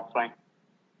 benefit the golf swing.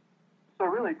 So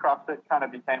really CrossFit kind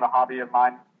of became a hobby of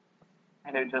mine,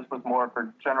 and it just was more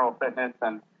for general fitness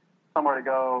and somewhere to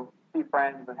go see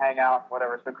friends and hang out,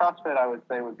 whatever. So CrossFit, I would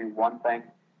say, would be one thing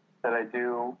that I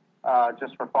do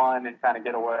just for fun and kind of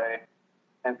get away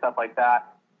and stuff like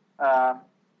that. I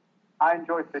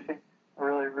enjoy fishing. I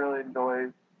really, really enjoy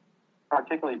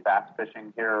particularly bass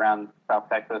fishing here around South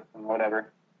Texas and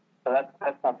whatever. So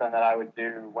that's something that I would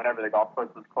do whenever the golf course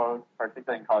was closed,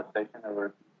 particularly in College Station.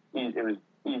 It was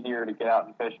easier to get out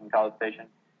and fish in College Station.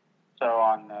 So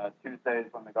on Tuesdays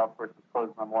when the golf course was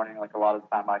closed in the morning, like a lot of the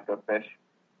time I'd go fish.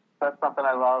 So that's something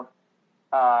I love.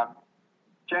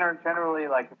 Generally,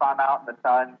 like if I'm out in the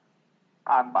sun,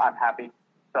 I'm happy.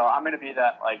 So I'm going to be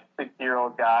that like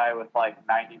 60-year-old guy with like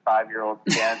 95-year-old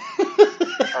skin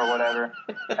or whatever.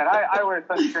 And I wear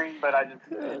sunscreen, but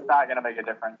it's not going to make a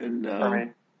difference for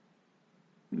me.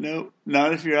 Nope,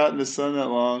 not if you're out in the sun that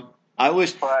long. I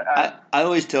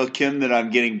always tell Kim that I'm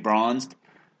getting bronzed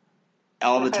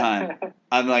all the time.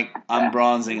 I'm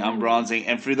bronzing.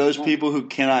 And for those people who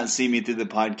cannot see me through the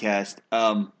podcast,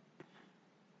 I'm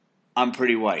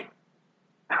pretty white.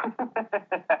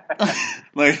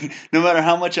 Like no matter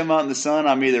how much I'm out in the sun,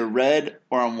 I'm either red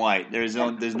or I'm white. There's no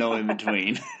in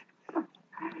between.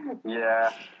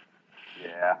 Yeah,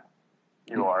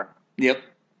 you are. Yep,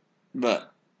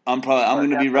 but I'm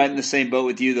going to be right in the same boat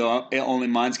with you though. Only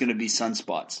mine's going to be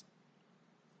sunspots.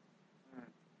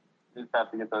 You just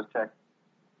have to get those checked.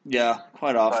 Yeah,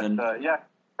 quite often. But,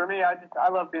 for me, I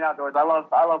love being outdoors. I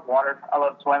love water. I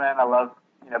love swimming. I love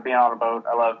being on a boat.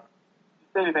 I love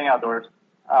just anything outdoors.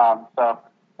 So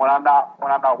when I'm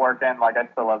not working, like I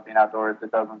still love being outdoors.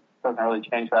 It doesn't really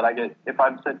change that. If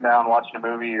I'm sitting down watching a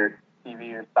movie or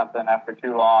TV or something after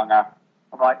too long, I'm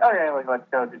like, okay, let's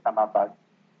go do something outside.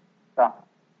 So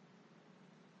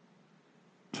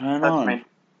right on. Me.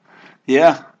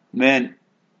 Yeah, man.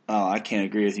 Oh, I can't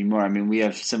agree with you more. I mean, we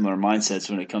have similar mindsets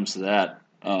when it comes to that.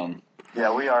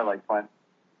 Yeah, we are like twins.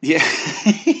 Yeah.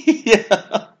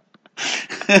 Yeah.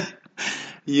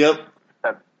 Yep.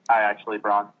 Except I actually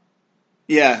bronze.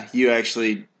 Yeah, you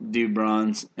actually do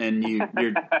bronze, and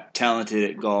you're talented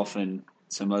at golf and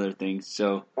some other things.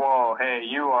 So. Whoa, hey,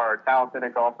 you are talented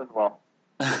at golf as well.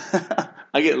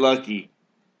 I get lucky.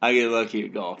 At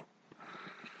golf.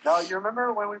 No, you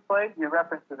remember when we played? You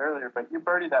referenced it earlier, but you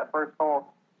birdied that first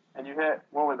hole, and you hit,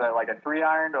 what was that, like a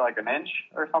 3-iron or like an inch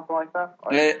or something like that?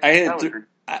 Like, I hit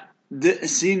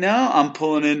see, now I'm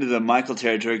pulling into the Michael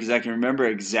territory because I can remember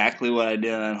exactly what I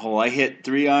did on that hole. I hit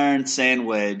 3-iron sand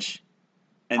wedge,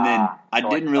 and then I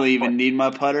didn't really even need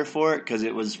my putter for it because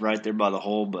it was right there by the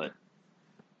hole. But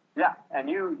yeah, and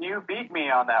you beat me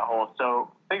on that hole.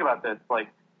 So think about this: like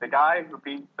the guy who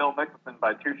beat Phil Mickelson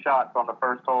by 2 shots on the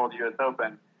first hole of the U.S.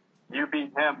 Open, you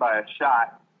beat him by a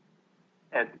shot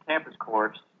at the campus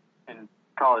course in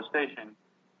College Station.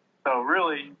 So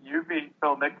really, you beat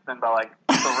Phil Mickelson by like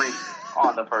 3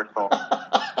 on the first hole.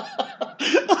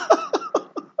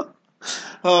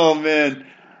 Oh man,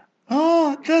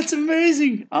 oh that's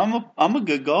amazing! I'm a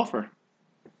good golfer.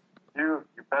 You're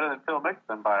better than Phil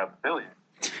Mickelson by 1 billion.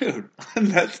 Dude,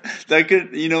 that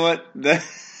could, you know what, that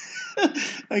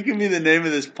could be the name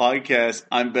of this podcast.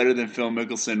 I'm better than Phil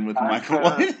Mickelson with Michael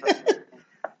White.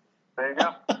 There you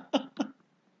go.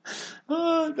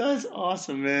 Oh, that's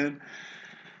awesome, man.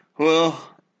 Well,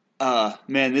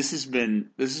 man, this has been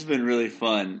really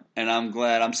fun, and I'm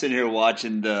glad. I'm sitting here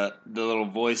watching the little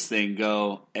voice thing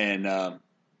go, and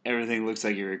everything looks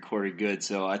like it recorded good.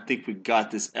 So I think we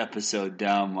got this episode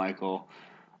down, Michael.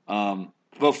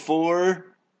 Before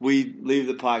we leave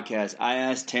the podcast, I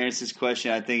asked Terrence this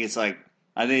question. I think it's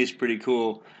pretty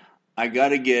cool. I got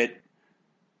to get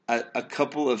a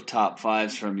couple of top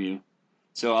 5s from you.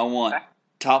 So I want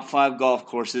top 5 golf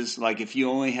courses. Like if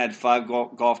you only had 5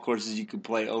 golf courses you could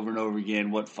play over and over again,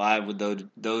 what 5 would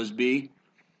those be?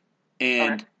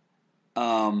 And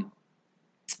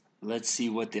let's see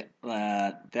what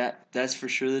that's for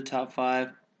sure the top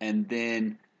 5. And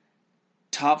then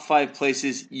top 5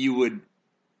 places you would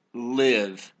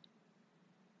live,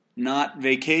 not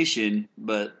vacation,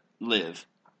 but live.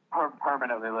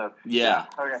 Permanently live. Yeah.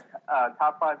 Okay.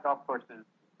 Top 5 golf courses.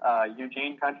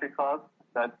 Eugene Country Club.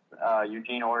 That's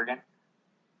Eugene, Oregon.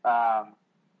 Dallas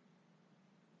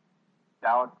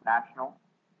National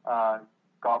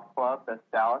Golf Club. That's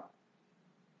Dallas.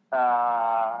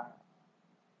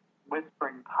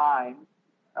 Whispering Pines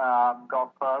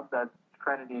Golf Club. That's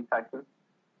Trinity, Texas.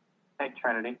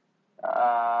 Trinity.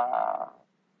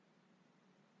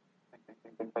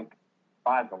 Think.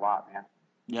 5's a lot, man.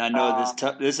 Yeah, I know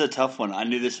this is a tough one. I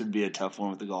knew this would be a tough one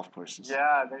with the golf courses.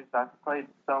 Yeah, I've played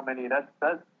so many. Those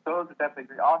are definitely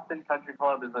great. Austin Country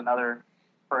Club is another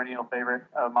perennial favorite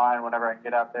of mine whenever I can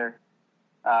get out there.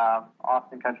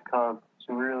 Austin Country Club is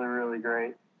really, really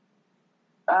great.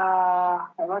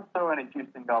 And let's throw in a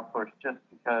Houston golf course just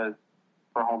because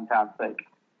for hometown's sake.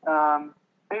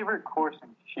 Favorite course in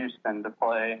Houston to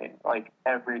play like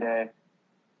every day?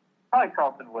 Probably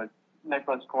Carlton Woods,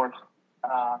 Nicholas course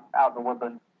out in the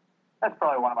woodlands. That's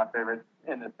probably one of my favorites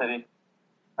in the city.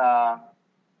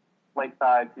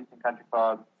 Lakeside, Houston Country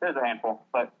Club. There's a handful,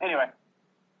 but anyway.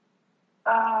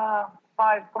 5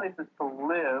 places to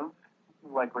live,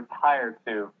 like retire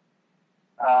to.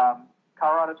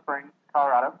 Colorado Springs,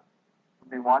 Colorado would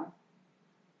be one.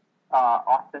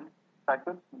 Austin,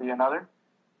 Texas would be another.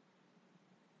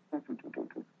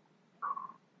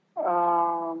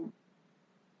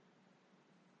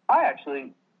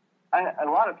 A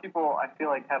lot of people I feel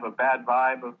like have a bad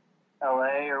vibe of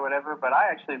LA or whatever, but I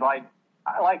actually like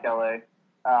LA.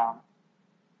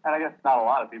 And I guess not a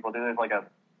lot of people do. There's like a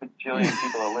bajillion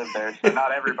people that live there, so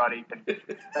not everybody can.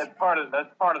 That's part of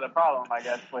the problem, I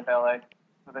guess, with LA.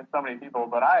 There's so many people,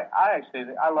 but I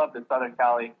love the Southern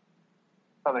Cali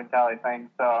thing.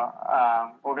 So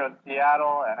we'll go to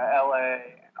Seattle and LA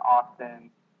and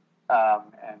Austin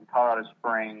and Colorado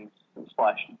Springs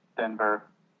 / Denver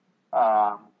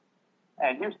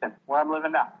and Houston, where I'm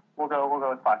living now. We'll go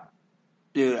with 5.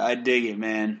 Dude, I dig it,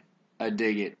 man. I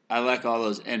dig it. I like all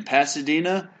those. And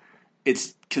Pasadena,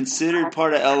 it's considered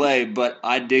part of LA, but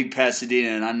I dig Pasadena,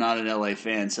 and I'm not an LA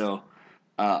fan, so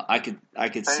I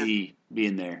could see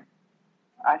being there.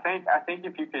 I think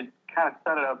if you could kind of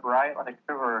set it up right, like if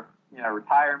it were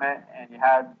retirement, and you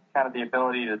had kind of the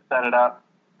ability to set it up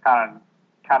kind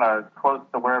of close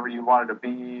to wherever you wanted to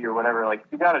be or whatever. Like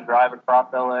if you got to drive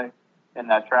across LA in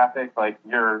that traffic, like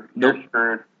you're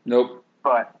screwed. Nope.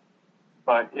 But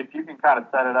if you can kind of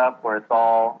set it up where it's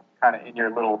all kind of in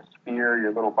your little sphere,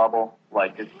 your little bubble,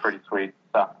 like it's pretty sweet.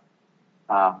 So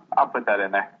I'll put that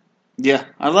in there. Yeah,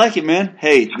 I like it, man.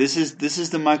 Hey, this is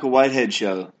the Michael Whitehead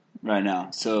show right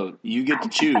now, so you get to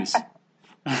choose.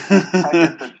 I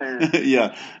get to choose.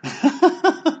 Yeah.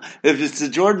 If it's the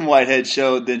Jordan Whitehead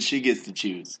show, then she gets to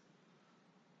choose.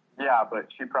 Yeah, but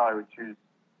she probably would choose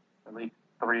at least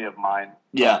 3 of mine.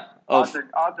 Yeah. Odds are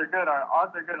good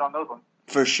on those ones.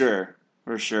 For sure.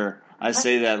 I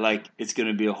say that like it's going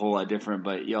to be a whole lot different,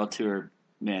 but y'all two are,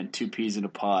 man, 2 peas in a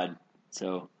pod.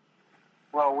 So.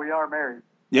 Well, we are married.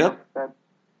 Yep. That's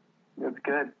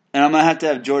good. And I'm going to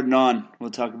have Jordan on.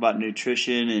 We'll talk about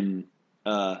nutrition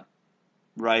and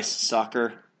Rice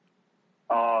soccer.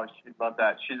 Oh, she'd love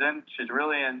that. She's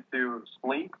really into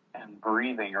sleep and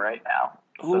breathing right now.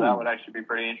 Ooh. So that would actually be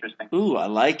pretty interesting. Ooh, I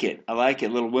like it.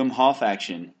 Little Wim Hof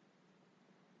action.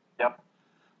 Yep.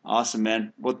 Awesome,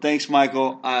 man. Well, thanks,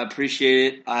 Michael. I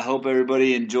appreciate it. I hope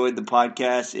everybody enjoyed the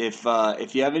podcast.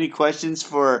 If you have any questions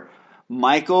for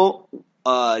Michael,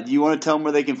 do you want to tell them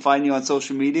where they can find you on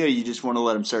social media, or you just want to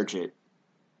let them search it?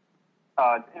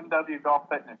 It's MW Golf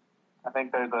Fitness. I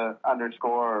think there's a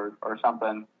underscore or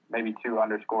something, maybe 2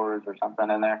 underscores or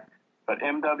something in there. But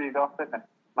MW Golf Fitness.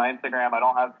 My Instagram. I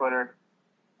don't have Twitter.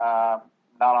 Not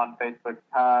on Facebook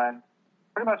a ton.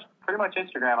 Pretty much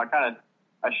Instagram.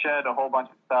 I shed a whole bunch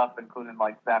of stuff, including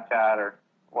like Snapchat or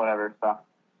whatever. So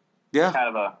yeah,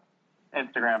 kind of a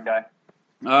Instagram guy.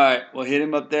 All right, well, hit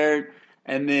him up there,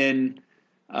 and then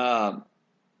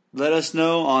let us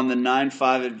know on the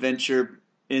 9-5 Adventure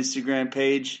Instagram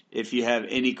page if you have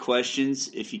any questions.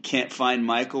 If you can't find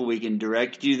Michael, we can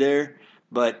direct you there.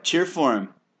 But cheer for him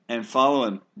and follow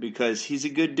him because he's a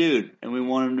good dude, and we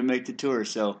want him to make the tour.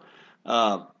 So,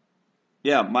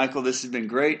 yeah, Michael, this has been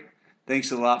great.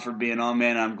 Thanks a lot for being on,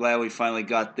 man. I'm glad we finally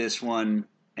got this one.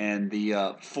 And the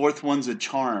 4th one's a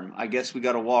charm. I guess we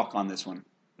got to walk on this one.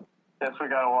 Yes, we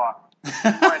got to walk. Go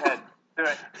ahead. Do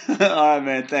it. All right,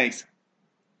 man. Thanks.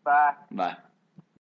 Bye. Bye.